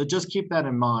 So just keep that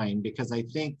in mind, because I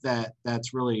think that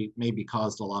that's really maybe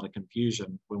caused a lot of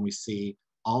confusion when we see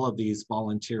all of these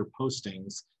volunteer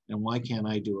postings, and why can't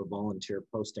I do a volunteer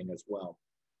posting as well?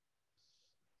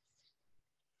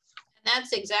 And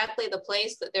that's exactly the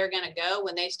place that they're going to go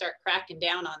when they start cracking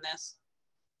down on this.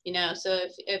 You know, so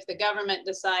if the government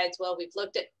decides, well, we've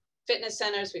looked at fitness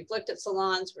centers, we've looked at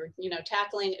salons, we're, you know,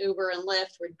 tackling Uber and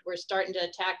Lyft, we're starting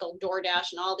to tackle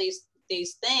DoorDash and all these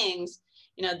things,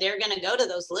 you know, they're going to go to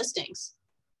those listings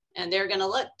and they're going to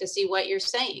look to see what you're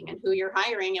saying and who you're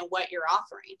hiring and what you're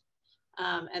offering.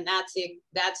 And that's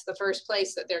the first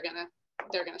place that they're going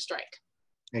to strike.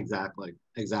 Exactly.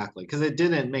 Because it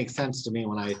didn't make sense to me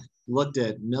when I looked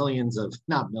at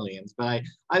not millions, but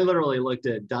I literally looked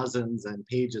at dozens and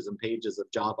pages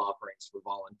of job offerings for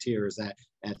volunteers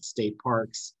at state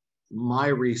parks. My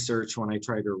research, when I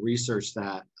tried to research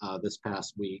that this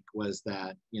past week, was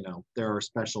that, you know, there are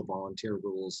special volunteer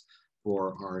rules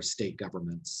for our state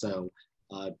governments. So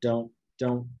don't,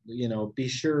 you know, be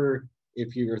sure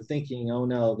if you're thinking, oh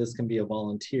no, this can be a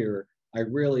volunteer, I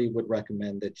really would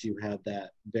recommend that you have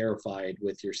that verified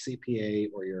with your CPA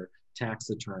or your tax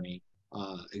attorney,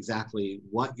 exactly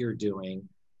what you're doing,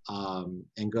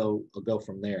 and go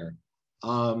from there.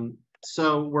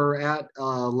 So we're at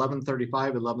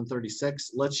 11:35,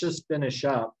 11:36. Let's just finish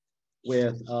up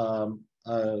with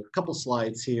a couple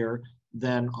slides here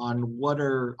then on what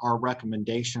are our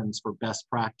recommendations for best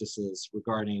practices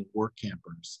regarding work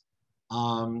campers.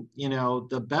 You know,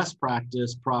 the best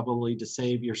practice probably to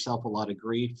save yourself a lot of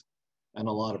grief and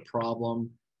a lot of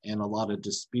problem and a lot of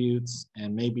disputes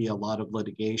and maybe a lot of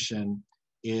litigation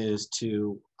is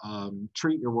to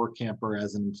treat your work camper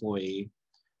as an employee.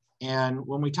 And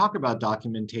when we talk about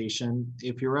documentation,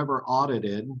 if you're ever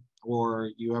audited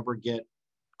or you ever get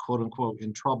quote unquote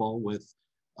in trouble with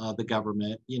the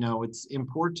government, you know, it's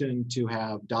important to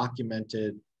have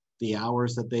documented the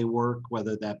hours that they work,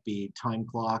 whether that be time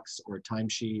clocks or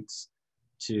timesheets,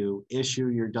 to issue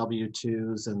your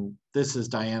W-2s. And this is,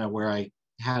 Diana, where I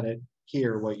had it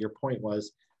here, what your point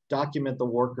was, document the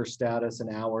worker status and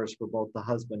hours for both the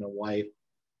husband and wife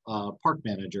park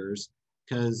managers,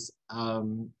 because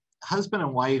husband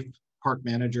and wife park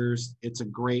managers, it's a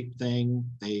great thing.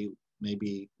 They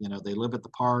maybe, you know, they live at the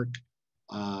park,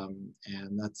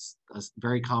 and that's a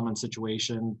very common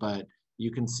situation, but you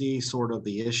can see sort of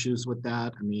the issues with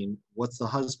that. I mean, what's the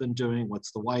husband doing?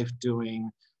 What's the wife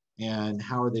doing? And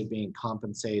how are they being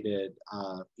compensated,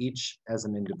 each as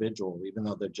an individual, even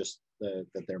though they're just that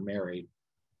they're married?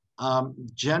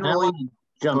 Generally, I want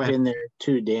to jump in there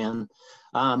too, Dan.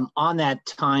 On that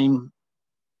time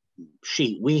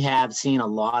sheet, we have seen a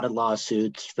lot of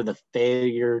lawsuits for the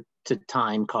failure to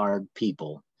time card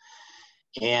people.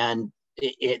 And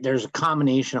there's a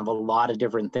combination of a lot of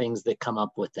different things that come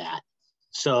up with that.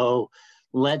 So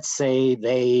let's say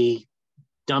they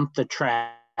dump the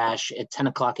trash at 10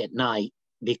 o'clock at night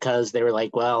because they were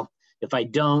like, well, if I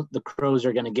don't, the crows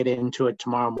are going to get into it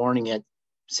tomorrow morning at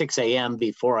 6 a.m.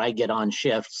 before I get on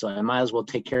shift. So I might as well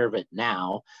take care of it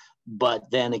now.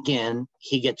 But then again,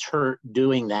 he gets hurt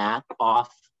doing that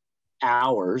off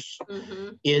hours.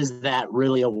 Mm-hmm. Is that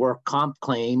really a work comp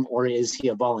claim, or is he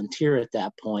a volunteer at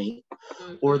that point?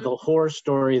 Mm-hmm. Or the horror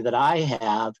story that I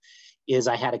have is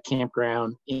I had a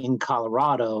campground in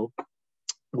Colorado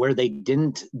where they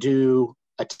didn't do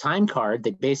a time card.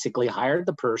 They basically hired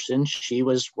the person. She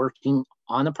was working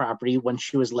on the property. When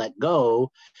she was let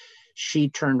go, she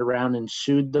turned around and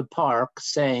sued the park,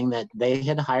 saying that they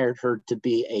had hired her to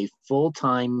be a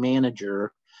full-time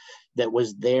manager that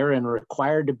was there and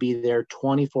required to be there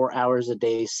 24 hours a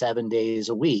day, 7 days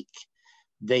a week.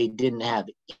 They didn't have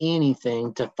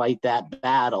anything to fight that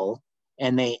battle,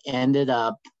 and they ended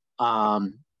up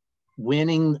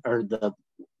winning, or the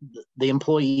the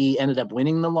employee ended up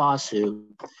winning the lawsuit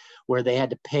where they had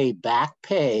to pay back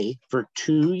pay for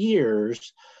 2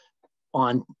 years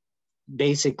on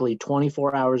basically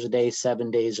 24 hours a day,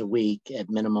 7 days a week at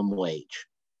minimum wage.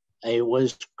 It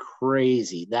was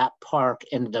crazy. That park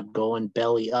ended up going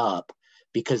belly up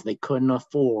because they couldn't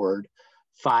afford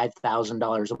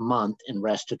 $5,000 a month in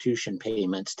restitution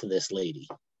payments to this lady.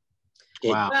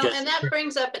 Wow. Well, and that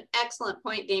brings up an excellent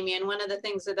point, Damian. One of the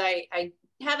things that I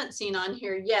haven't seen on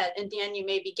here yet, and Dan, you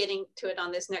may be getting to it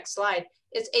on this next slide,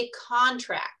 is a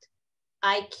contract.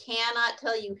 I cannot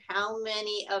tell you how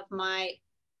many of my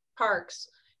parks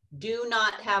do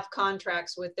not have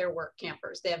contracts with their work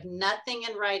campers. They have nothing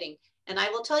in writing. And I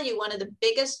will tell you, one of the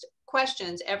biggest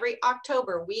questions every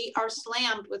October, we are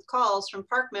slammed with calls from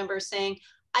park members saying,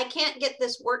 I can't get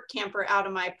this work camper out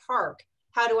of my park.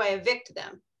 How do I evict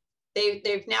them?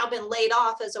 They've now been laid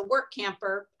off as a work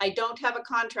camper. I don't have a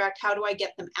contract. How do I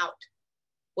get them out?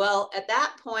 Well, at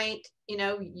that point, you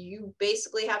know, you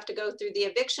basically have to go through the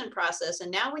eviction process.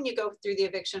 And now when you go through the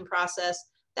eviction process,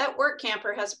 that work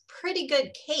camper has a pretty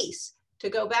good case to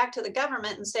go back to the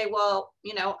government and say, well,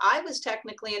 you know, I was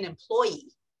technically an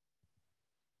employee.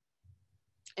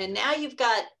 And now you've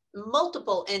got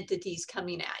multiple entities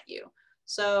coming at you.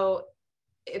 So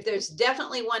if there's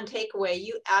definitely one takeaway,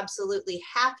 you absolutely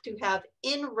have to have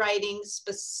in writing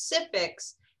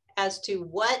specifics as to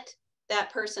what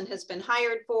that person has been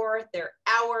hired for, their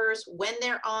hours, when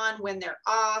they're on, when they're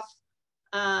off.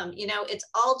 You know, it's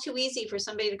all too easy for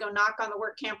somebody to go knock on the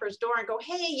work camper's door and go,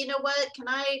 hey, you know what, can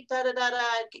I da da da da?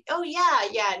 Oh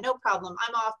yeah, no problem,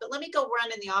 I'm off, but let me go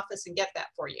run in the office and get that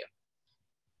for you.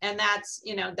 And that's,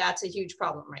 you know, that's a huge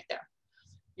problem right there.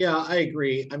 Yeah, I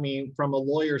agree. I mean, from a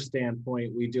lawyer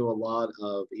standpoint, we do a lot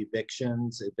of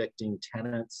evictions, evicting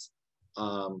tenants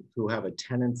who have a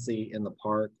tenancy in the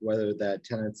park, whether that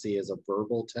tenancy is a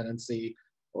verbal tenancy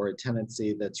or a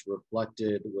tenancy that's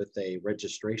reflected with a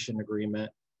registration agreement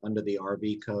under the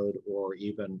RV code or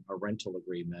even a rental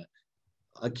agreement.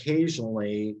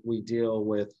 Occasionally, we deal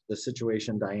with the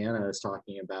situation Diana is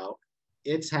talking about.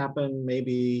 It's happened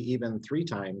maybe even 3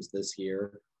 times this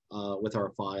year with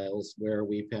our files where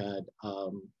we've had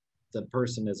the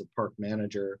person is a park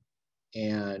manager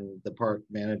and the park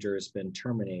manager has been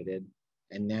terminated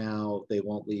and now they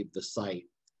won't leave the site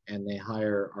and they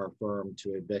hire our firm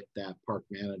to evict that park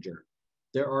manager.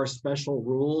 There are special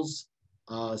rules,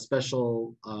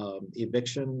 special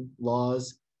eviction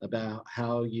laws about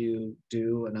how you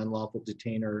do an unlawful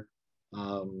detainer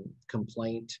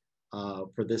complaint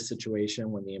for this situation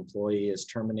when the employee is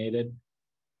terminated.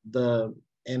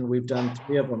 And we've done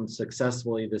 3 of them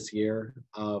successfully this year.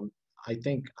 I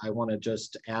think I want to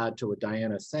just add to what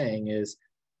Diana's saying is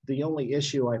the only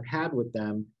issue I've had with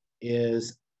them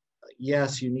is,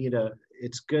 yes,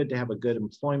 it's good to have a good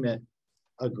employment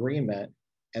agreement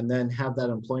and then have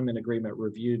that employment agreement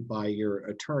reviewed by your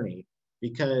attorney,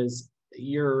 because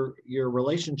your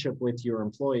relationship with your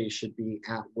employee should be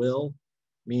at will,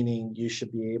 meaning you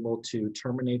should be able to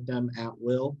terminate them at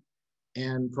will.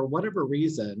 And for whatever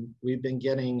reason, we've been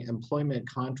getting employment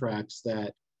contracts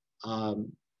that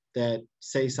that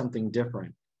say something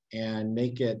different and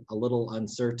make it a little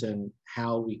uncertain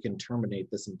how we can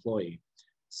terminate this employee.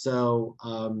 So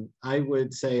I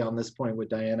would say on this point with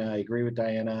Diana, I agree with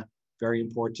Diana, very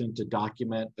important to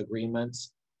document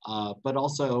agreements, but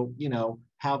also, you know,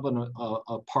 have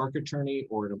a park attorney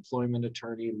or an employment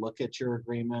attorney look at your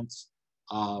agreements.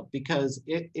 Because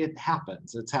it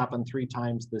happens. It's happened 3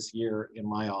 times this year in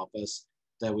my office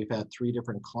that we've had 3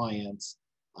 different clients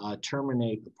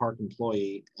terminate the park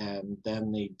employee, and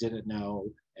then they didn't know,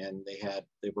 and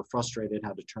they were frustrated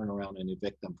how to turn around and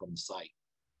evict them from the site.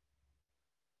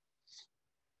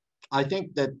 I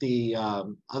think that the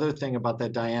other thing about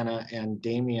that, Diana and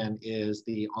Damian, is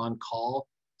the on-call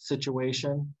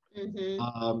situation.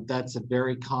 Mm-hmm. That's a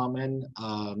very common.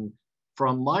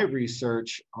 From my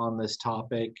research on this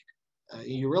topic,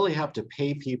 you really have to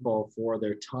pay people for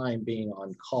their time being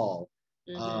on call.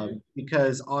 Mm-hmm.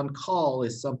 Because on call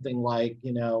is something like,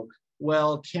 you know,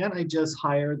 well, can't I just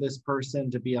hire this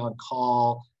person to be on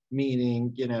call?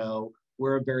 Meaning, you know,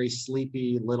 we're a very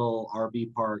sleepy little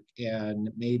RV park, and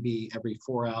maybe every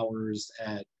 4 hours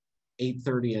at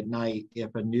 8:30 at night,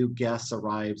 if a new guest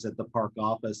arrives at the park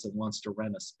office and wants to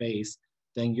rent a space,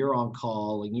 then you're on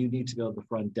call and you need to go to the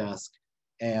front desk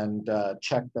and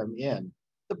check them in.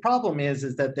 The problem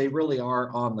is that they really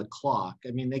are on the clock.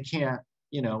 I mean, they can't,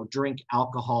 you know, drink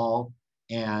alcohol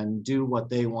and do what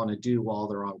they want to do while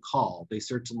they're on call. They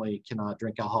certainly cannot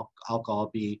drink alcohol,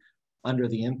 be under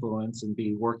the influence and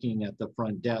be working at the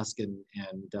front desk and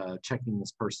checking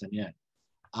this person in.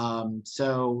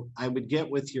 So I would get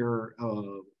with your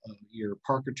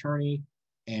park attorney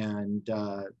and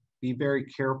be very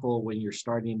careful when you're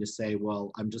starting to say,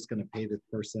 well, I'm just going to pay this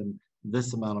person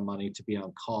this amount of money to be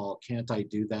on call. Can't I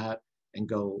do that and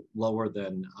go lower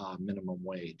than minimum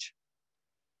wage?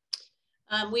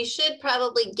 We should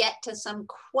probably get to some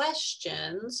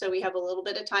questions, so we have a little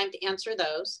bit of time to answer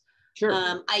those. Sure.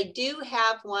 I do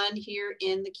have one here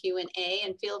in the Q&A,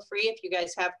 and feel free if you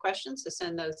guys have questions to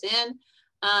send those in.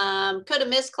 Could a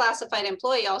misclassified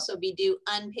employee also be due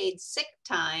unpaid sick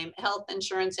time, health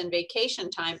insurance, and vacation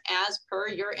time as per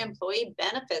your employee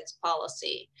benefits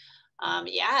policy?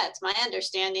 Yeah, it's my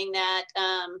understanding that,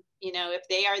 you know, if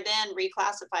they are then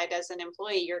reclassified as an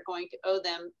employee, you're going to owe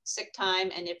them sick time.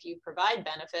 And if you provide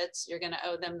benefits, you're going to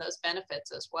owe them those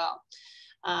benefits as well.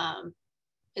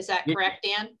 Is that correct,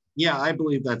 Dan? Yeah, I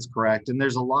believe that's correct. And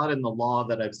there's a lot in the law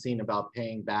that I've seen about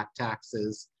paying back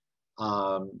taxes.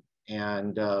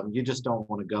 You just don't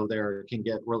want to go there. It can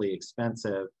get really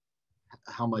expensive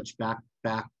how much back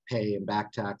pay and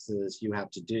back taxes you have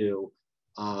to do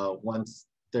once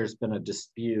there's been a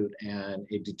dispute and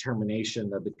a determination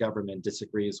that the government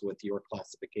disagrees with your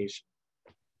classification.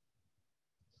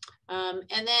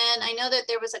 And then I know that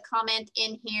there was a comment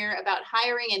in here about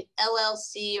hiring an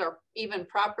LLC or even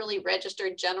properly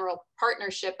registered general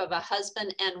partnership of a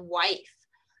husband and wife.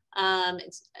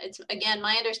 It's again,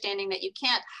 my understanding that you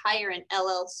can't hire an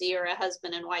LLC or a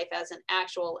husband and wife as an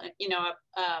actual, you know,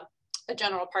 a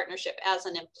general partnership as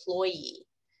an employee.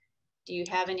 Do you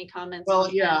have any comments?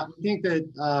 Well, yeah, I think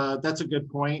that that's a good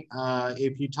point.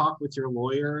 If you talk with your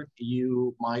lawyer,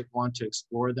 you might want to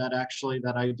explore that actually,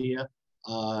 that idea,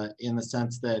 in the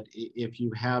sense that if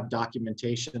you have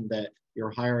documentation that you're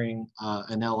hiring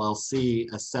an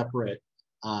LLC, a separate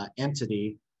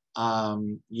entity,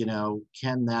 you know,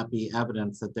 can that be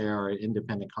evidence that they are an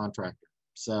independent contractor?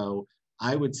 So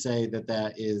I would say that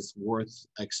that is worth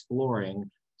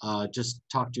exploring. Just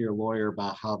talk to your lawyer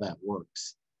about how that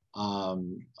works.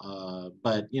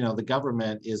 But you know, the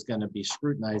government is going to be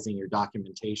scrutinizing your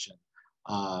documentation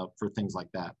for things like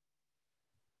that.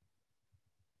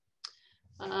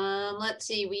 Let's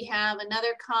see, we have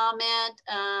another comment.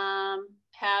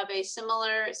 Have a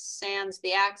similar sans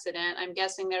the accident. I'm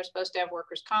guessing they're supposed to have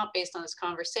workers' comp based on this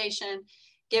conversation.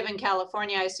 Given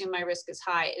California, I assume my risk is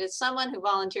high. It is someone who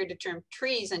volunteered to trim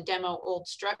trees and demo old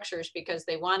structures because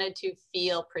they wanted to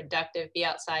feel productive, be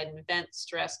outside and vent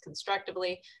stress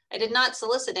constructively. I did not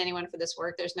solicit anyone for this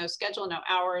work. There's no schedule, no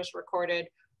hours recorded,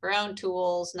 her own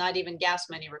tools, not even gas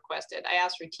money requested. I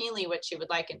asked routinely what she would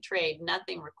like in trade,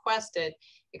 nothing requested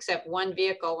except one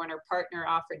vehicle when her partner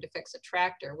offered to fix a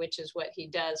tractor, which is what he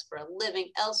does for a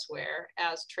living elsewhere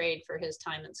as trade for his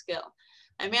time and skill.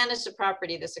 I manage the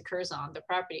property this occurs on. The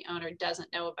property owner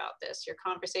doesn't know about this. Your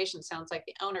conversation sounds like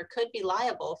the owner could be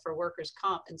liable for workers'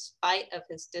 comp in spite of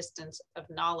his distance of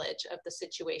knowledge of the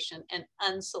situation and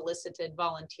unsolicited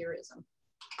volunteerism.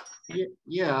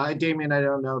 Yeah, Damian, I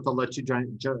don't know if I'll let you join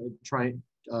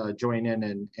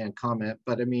in and comment,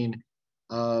 but I mean,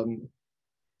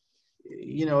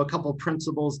 you know, a couple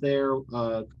principles there,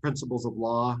 principles of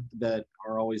law that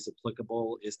are always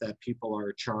applicable is that people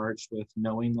are charged with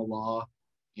knowing the law,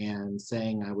 and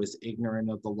saying I was ignorant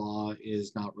of the law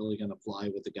is not really going to fly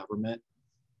with the government.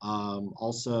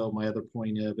 Also, my other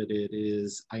point of it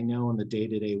is I know in the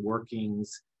day-to-day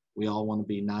workings, we all want to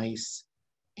be nice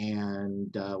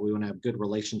and we want to have good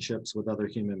relationships with other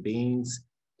human beings.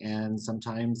 And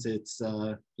sometimes it's,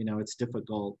 you know, it's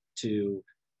difficult to,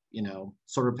 you know,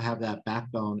 sort of have that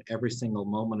backbone every single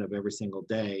moment of every single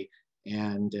day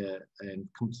and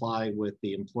comply with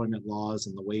the employment laws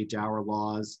and the wage hour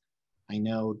laws. I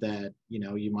know that, you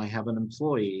know, you might have an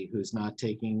employee who's not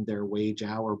taking their wage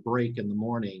hour break in the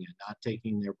morning and not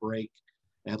taking their break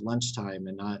at lunchtime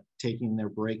and not taking their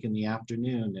break in the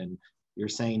afternoon. And you're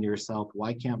saying to yourself,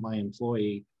 why can't my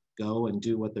employee go and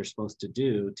do what they're supposed to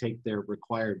do, take their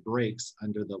required breaks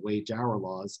under the wage hour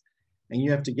laws? And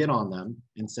you have to get on them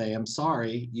and say, I'm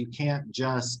sorry, you can't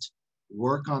just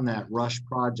work on that rush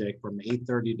project from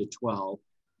 8:30 to 12.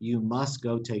 You must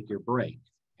go take your break.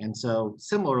 And so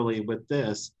similarly with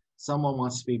this, someone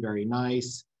wants to be very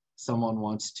nice, someone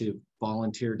wants to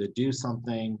volunteer to do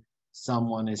something,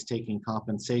 someone is taking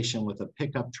compensation with a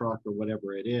pickup truck or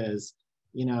whatever it is,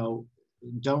 you know,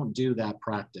 don't do that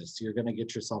practice. You're going to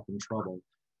get yourself in trouble.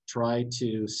 Try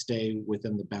to stay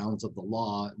within the bounds of the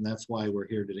law. And that's why we're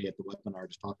here today at the webinar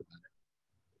to talk about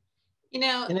it. You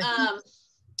know,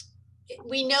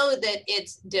 we know that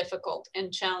it's difficult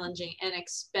and challenging and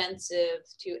expensive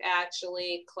to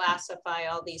actually classify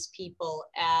all these people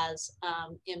as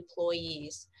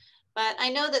employees. But I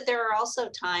know that there are also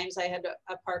times, I had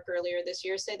a park earlier this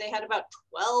year say they had about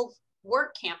 12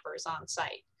 work campers on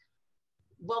site.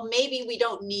 Well, maybe we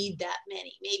don't need that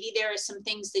many. Maybe there are some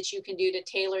things that you can do to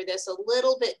tailor this a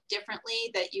little bit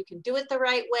differently, that you can do it the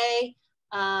right way,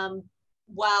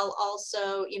 while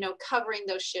also, you know, covering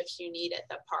those shifts you need at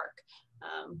the park.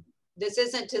 This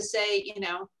isn't to say, you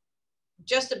know,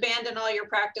 just abandon all your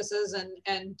practices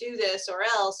and do this or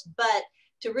else, but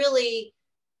to really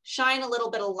shine a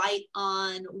little bit of light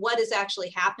on what is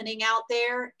actually happening out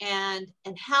there, and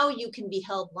how you can be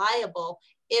held liable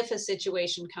if a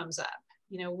situation comes up.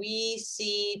 You know, we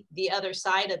see the other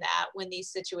side of that when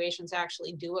these situations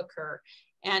actually do occur.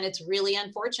 And it's really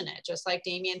unfortunate, just like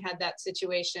Damian had that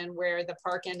situation where the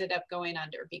park ended up going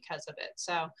under because of it.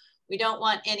 So we don't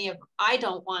want I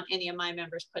don't want any of my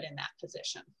members put in that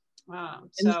position.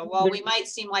 So while we might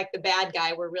seem like the bad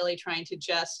guy, we're really trying to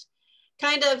just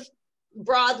kind of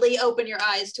broadly open your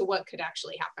eyes to what could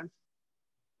actually happen.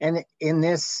 And in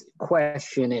this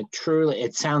question,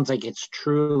 it sounds like it's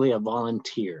truly a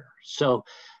volunteer. So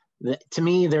to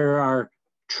me, there are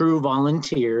true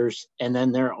volunteers, and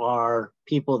then there are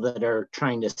people that are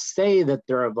trying to say that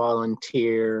they're a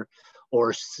volunteer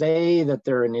or say that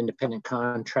they're an independent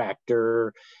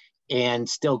contractor and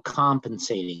still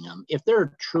compensating them. If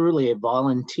they're truly a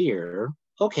volunteer,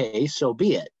 okay, so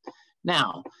be it.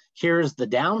 Now, here's the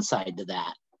downside to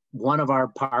that. One of our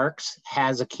parks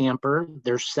has a camper.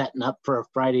 They're setting up for a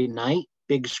Friday night,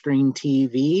 big screen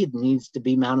TV needs to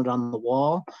be mounted on the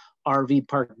wall. RV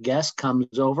park guest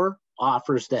comes over,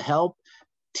 offers to help.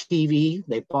 TV,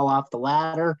 they fall off the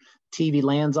ladder, TV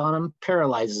lands on them,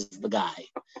 paralyzes the guy.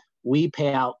 We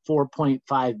pay out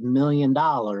 $4.5 million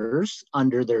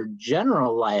under their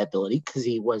general liability because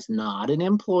he was not an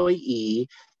employee.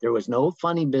 There was no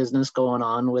funny business going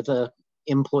on with a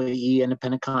employee,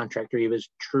 independent contractor. He was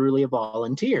truly a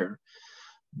volunteer.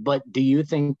 But do you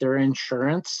think their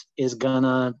insurance is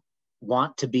gonna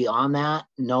want to be on that,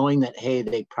 knowing that, hey,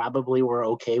 they probably were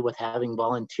okay with having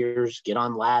volunteers get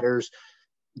on ladders,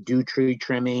 do tree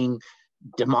trimming,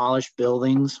 demolish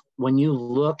buildings? When you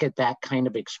look at that kind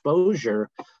of exposure,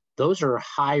 those are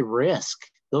high risk.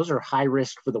 Those are high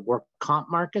risk for the work comp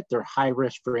market. They're high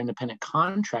risk for independent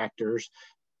contractors.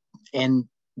 And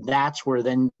that's where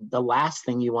then the last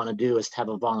thing you want to do is have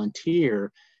a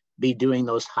volunteer be doing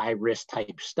those high risk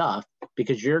type stuff,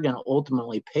 because you're going to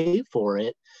ultimately pay for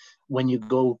it when you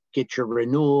go get your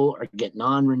renewal or get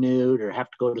non-renewed or have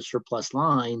to go to surplus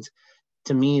lines.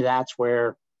 To me, that's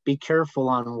where be careful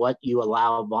on what you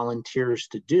allow volunteers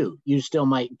to do. You still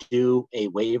might do a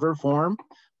waiver form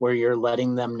where you're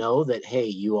letting them know that, hey,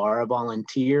 you are a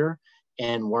volunteer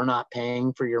and we're not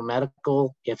paying for your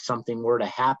medical if something were to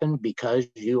happen because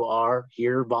you are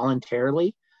here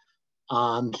voluntarily.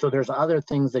 So there's other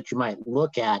things that you might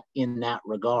look at in that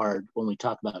regard when we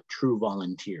talk about true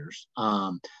volunteers.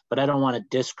 But I don't want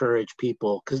to discourage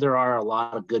people, because there are a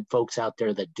lot of good folks out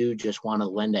there that do just want to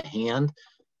lend a hand.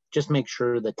 Just make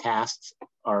sure the tasks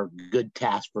are good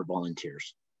tasks for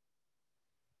volunteers.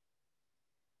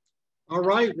 All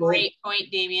right. Great point,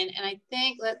 Damian. And I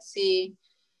think, let's see,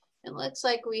 it looks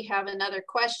like we have another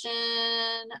question.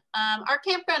 Our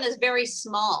campground is very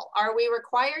small. Are we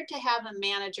required to have a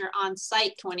manager on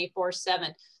site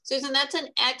 24/7? Susan, that's an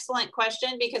excellent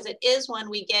question, because it is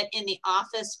one we get in the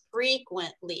office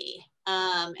frequently,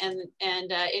 and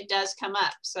it does come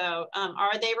up. So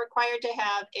are they required to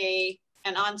have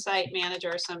an on-site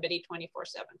manager or somebody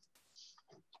 24/7?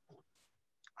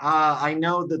 I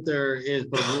know that there is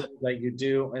the rule that you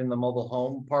do in the mobile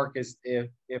home park is if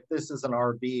this is an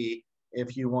RV,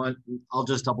 if you want, I'll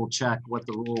just double check what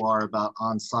the rule are about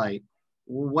on site.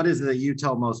 What is it that you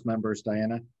tell most members,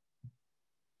 Diana?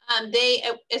 They,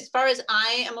 as far as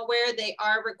I am aware, they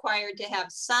are required to have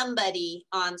somebody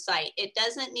on site. It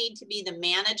doesn't need to be the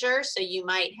manager. So you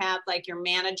might have like your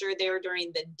manager there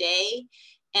during the day,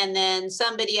 and then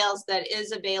somebody else that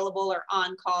is available or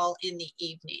on call in the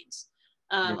evenings.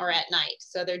 Or at night.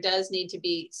 So there does need to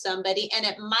be somebody, and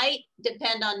it might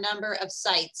depend on number of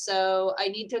sites. So I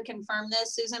need to confirm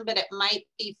this, Susan, but it might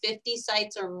be 50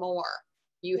 sites or more.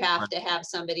 You have to have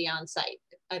somebody on site,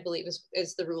 I believe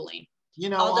is the ruling. You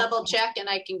know, I'll double check and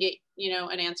I can get, you know,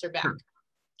 an answer back.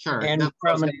 Sure. And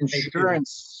from an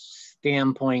insurance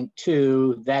standpoint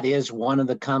too, that is one of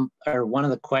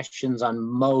the questions on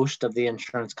most of the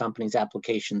insurance companies'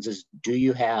 applications is, do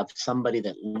you have somebody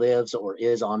that lives or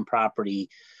is on property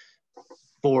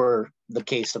for the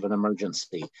case of an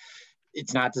emergency?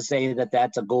 It's not to say that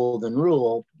that's a golden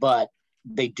rule, but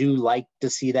they do like to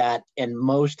see that, and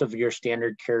most of your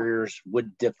standard carriers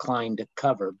would decline to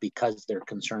cover because they're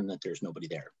concerned that there's nobody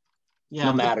there. Yeah,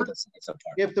 no matter the size of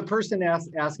park. if the person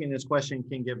asking this question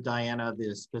can give Diana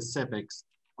the specifics,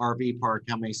 RV park,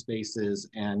 how many spaces,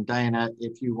 and Diana,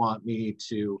 if you want me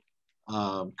to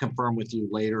confirm with you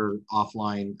later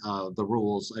offline the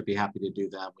rules, I'd be happy to do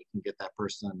that. We can get that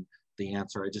person the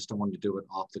answer. I just don't want to do it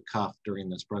off the cuff during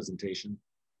this presentation.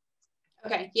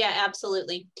 Okay, yeah,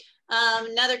 absolutely.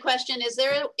 Another question, is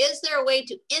there a way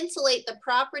to insulate the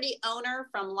property owner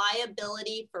from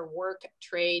liability for work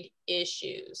trade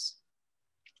issues?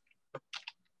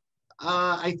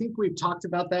 I think we've talked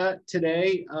about that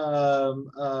today,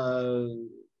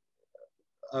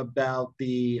 about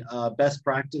the best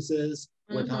practices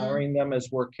with hiring them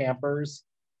as work campers.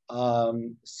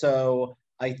 So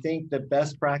I think the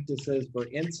best practices for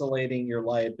insulating your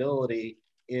liability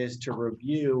is to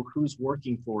review who's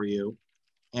working for you,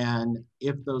 and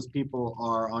if those people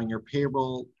are on your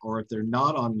payroll or if they're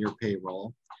not on your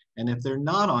payroll. And if they're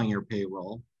not on your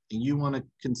payroll and you want to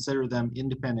consider them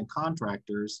independent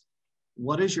contractors,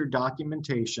 what is your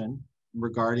documentation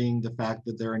regarding the fact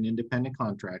that they're an independent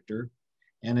contractor?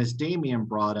 And as Damian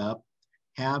brought up,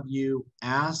 have you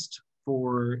asked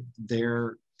for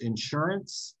their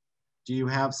insurance? Do you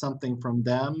have something from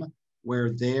them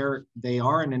where they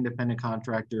are an independent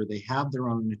contractor, they have their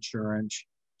own insurance,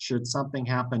 should something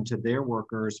happen to their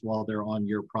workers while they're on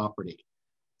your property?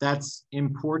 That's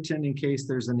important in case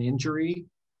there's an injury,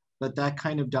 but that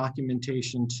kind of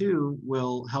documentation too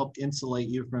will help insulate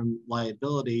you from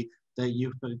liability, that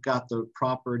you've got the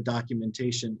proper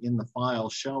documentation in the file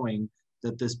showing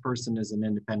that this person is an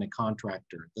independent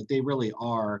contractor, that they really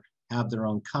have their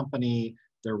own company,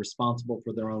 they're responsible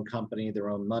for their own company, their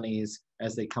own monies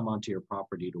as they come onto your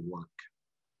property to work.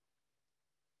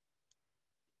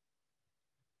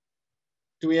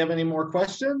 Do we have any more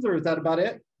questions, or is that about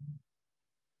it?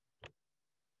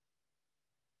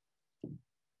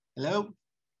 Hello?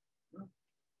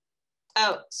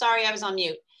 Oh, sorry, I was on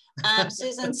mute.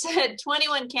 Susan said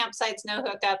 21 campsites, no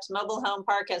hookups. Mobile home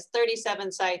park has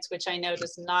 37 sites, which I know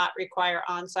does not require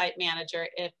on-site manager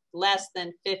if less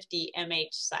than 50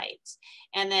 MH sites.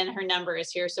 And then her number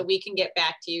is here, so we can get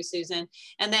back to you, Susan.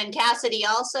 And then Cassidy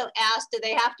also asked, do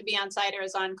they have to be on-site or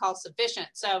is on-call sufficient?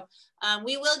 So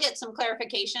we will get some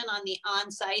clarification on the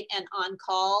on-site and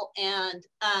on-call and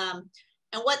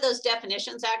what those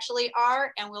definitions actually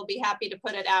are, and we'll be happy to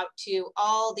put it out to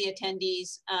all the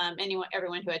attendees,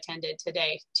 everyone who attended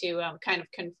today, to kind of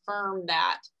confirm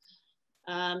that.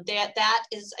 That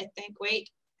is, I think, we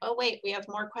have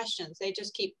more questions. They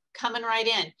just keep coming right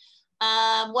in.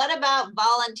 What about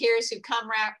volunteers who come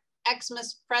wrap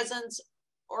Xmas presents,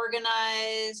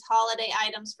 organize holiday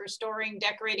items for storing,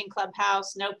 decorating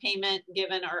clubhouse, no payment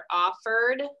given or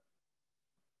offered?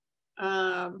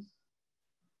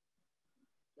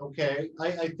 Okay,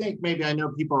 I think maybe I know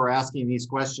people are asking these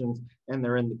questions and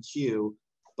they're in the queue,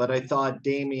 but I thought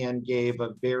Damian gave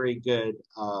a very good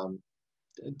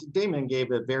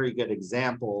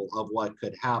example of what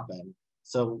could happen.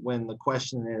 So when the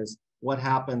question is, what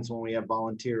happens when we have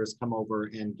volunteers come over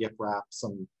and gift wrap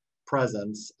some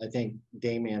presents? I think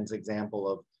Damian's example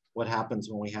of what happens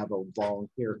when we have a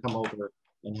volunteer come over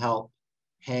and help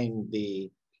hang the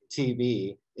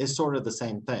TV is sort of the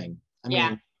same thing. I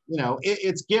mean, you know,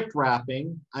 it's gift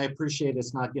wrapping. I appreciate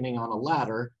it's not getting on a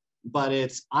ladder, but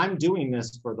I'm doing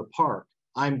this for the park.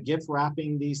 I'm gift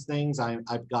wrapping these things.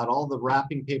 I've got all the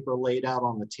wrapping paper laid out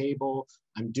on the table.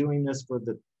 I'm doing this for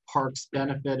the park's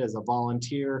benefit as a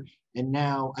volunteer. And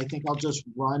now I think I'll just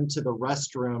run to the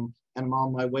restroom, and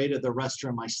on my way to the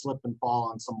restroom, I slip and fall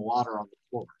on some water on the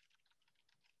floor.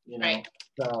 You know? Right.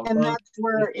 So, and that's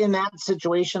where, in that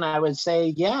situation, I would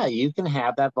say, yeah, you can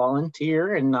have that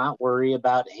volunteer and not worry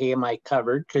about, hey, am I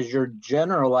covered? Because your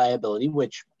general liability,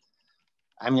 which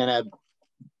I'm going to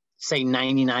say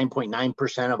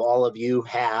 99.9% of all of you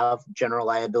have general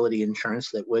liability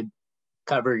insurance that would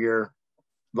cover your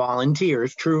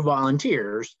volunteers, true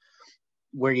volunteers.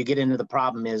 Where you get into the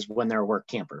problem is when they're a work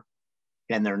camper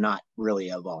and they're not really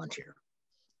a volunteer.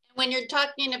 When you're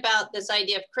talking about this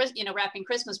idea of wrapping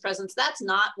Christmas presents, that's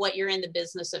not what you're in the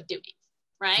business of doing,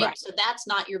 right? So that's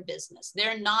not your business.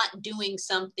 They're not doing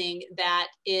something that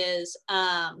is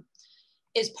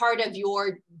part of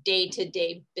your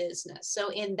day-to-day business. So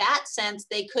in that sense,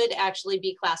 they could actually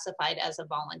be classified as a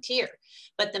volunteer.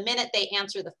 But the minute they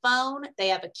answer the phone, they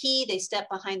have a key, they step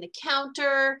behind the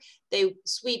counter, they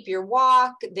sweep your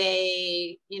walk,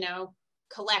 they,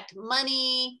 collect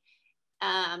money,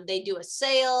 they do a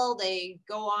sale, they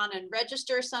go on and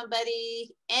register somebody,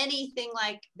 anything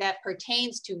like that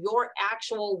pertains to your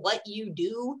actual what you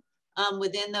do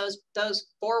within those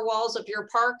four walls of your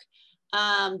park,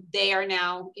 they are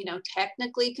now,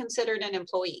 technically considered an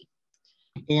employee.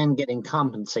 and getting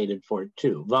compensated for it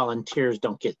too. Volunteers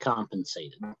don't get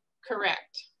compensated.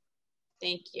 Correct.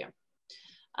 Thank you.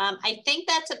 I think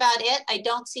that's about it. I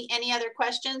don't see any other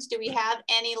questions. Do we have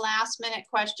any last minute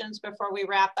questions before we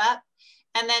wrap up?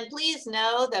 And then please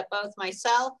know that both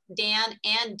myself, Dan,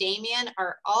 and Damian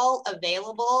are all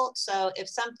available. So if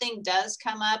something does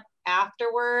come up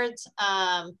afterwards,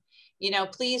 you know,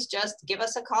 please just give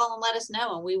us a call and let us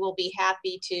know, and we will be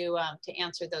happy to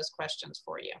answer those questions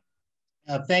for you.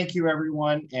 Thank you,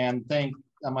 everyone, and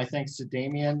my thanks to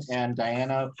Damian and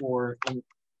Diana for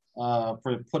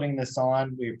putting this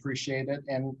on. We appreciate it,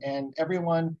 and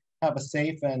everyone have a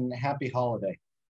safe and happy holiday.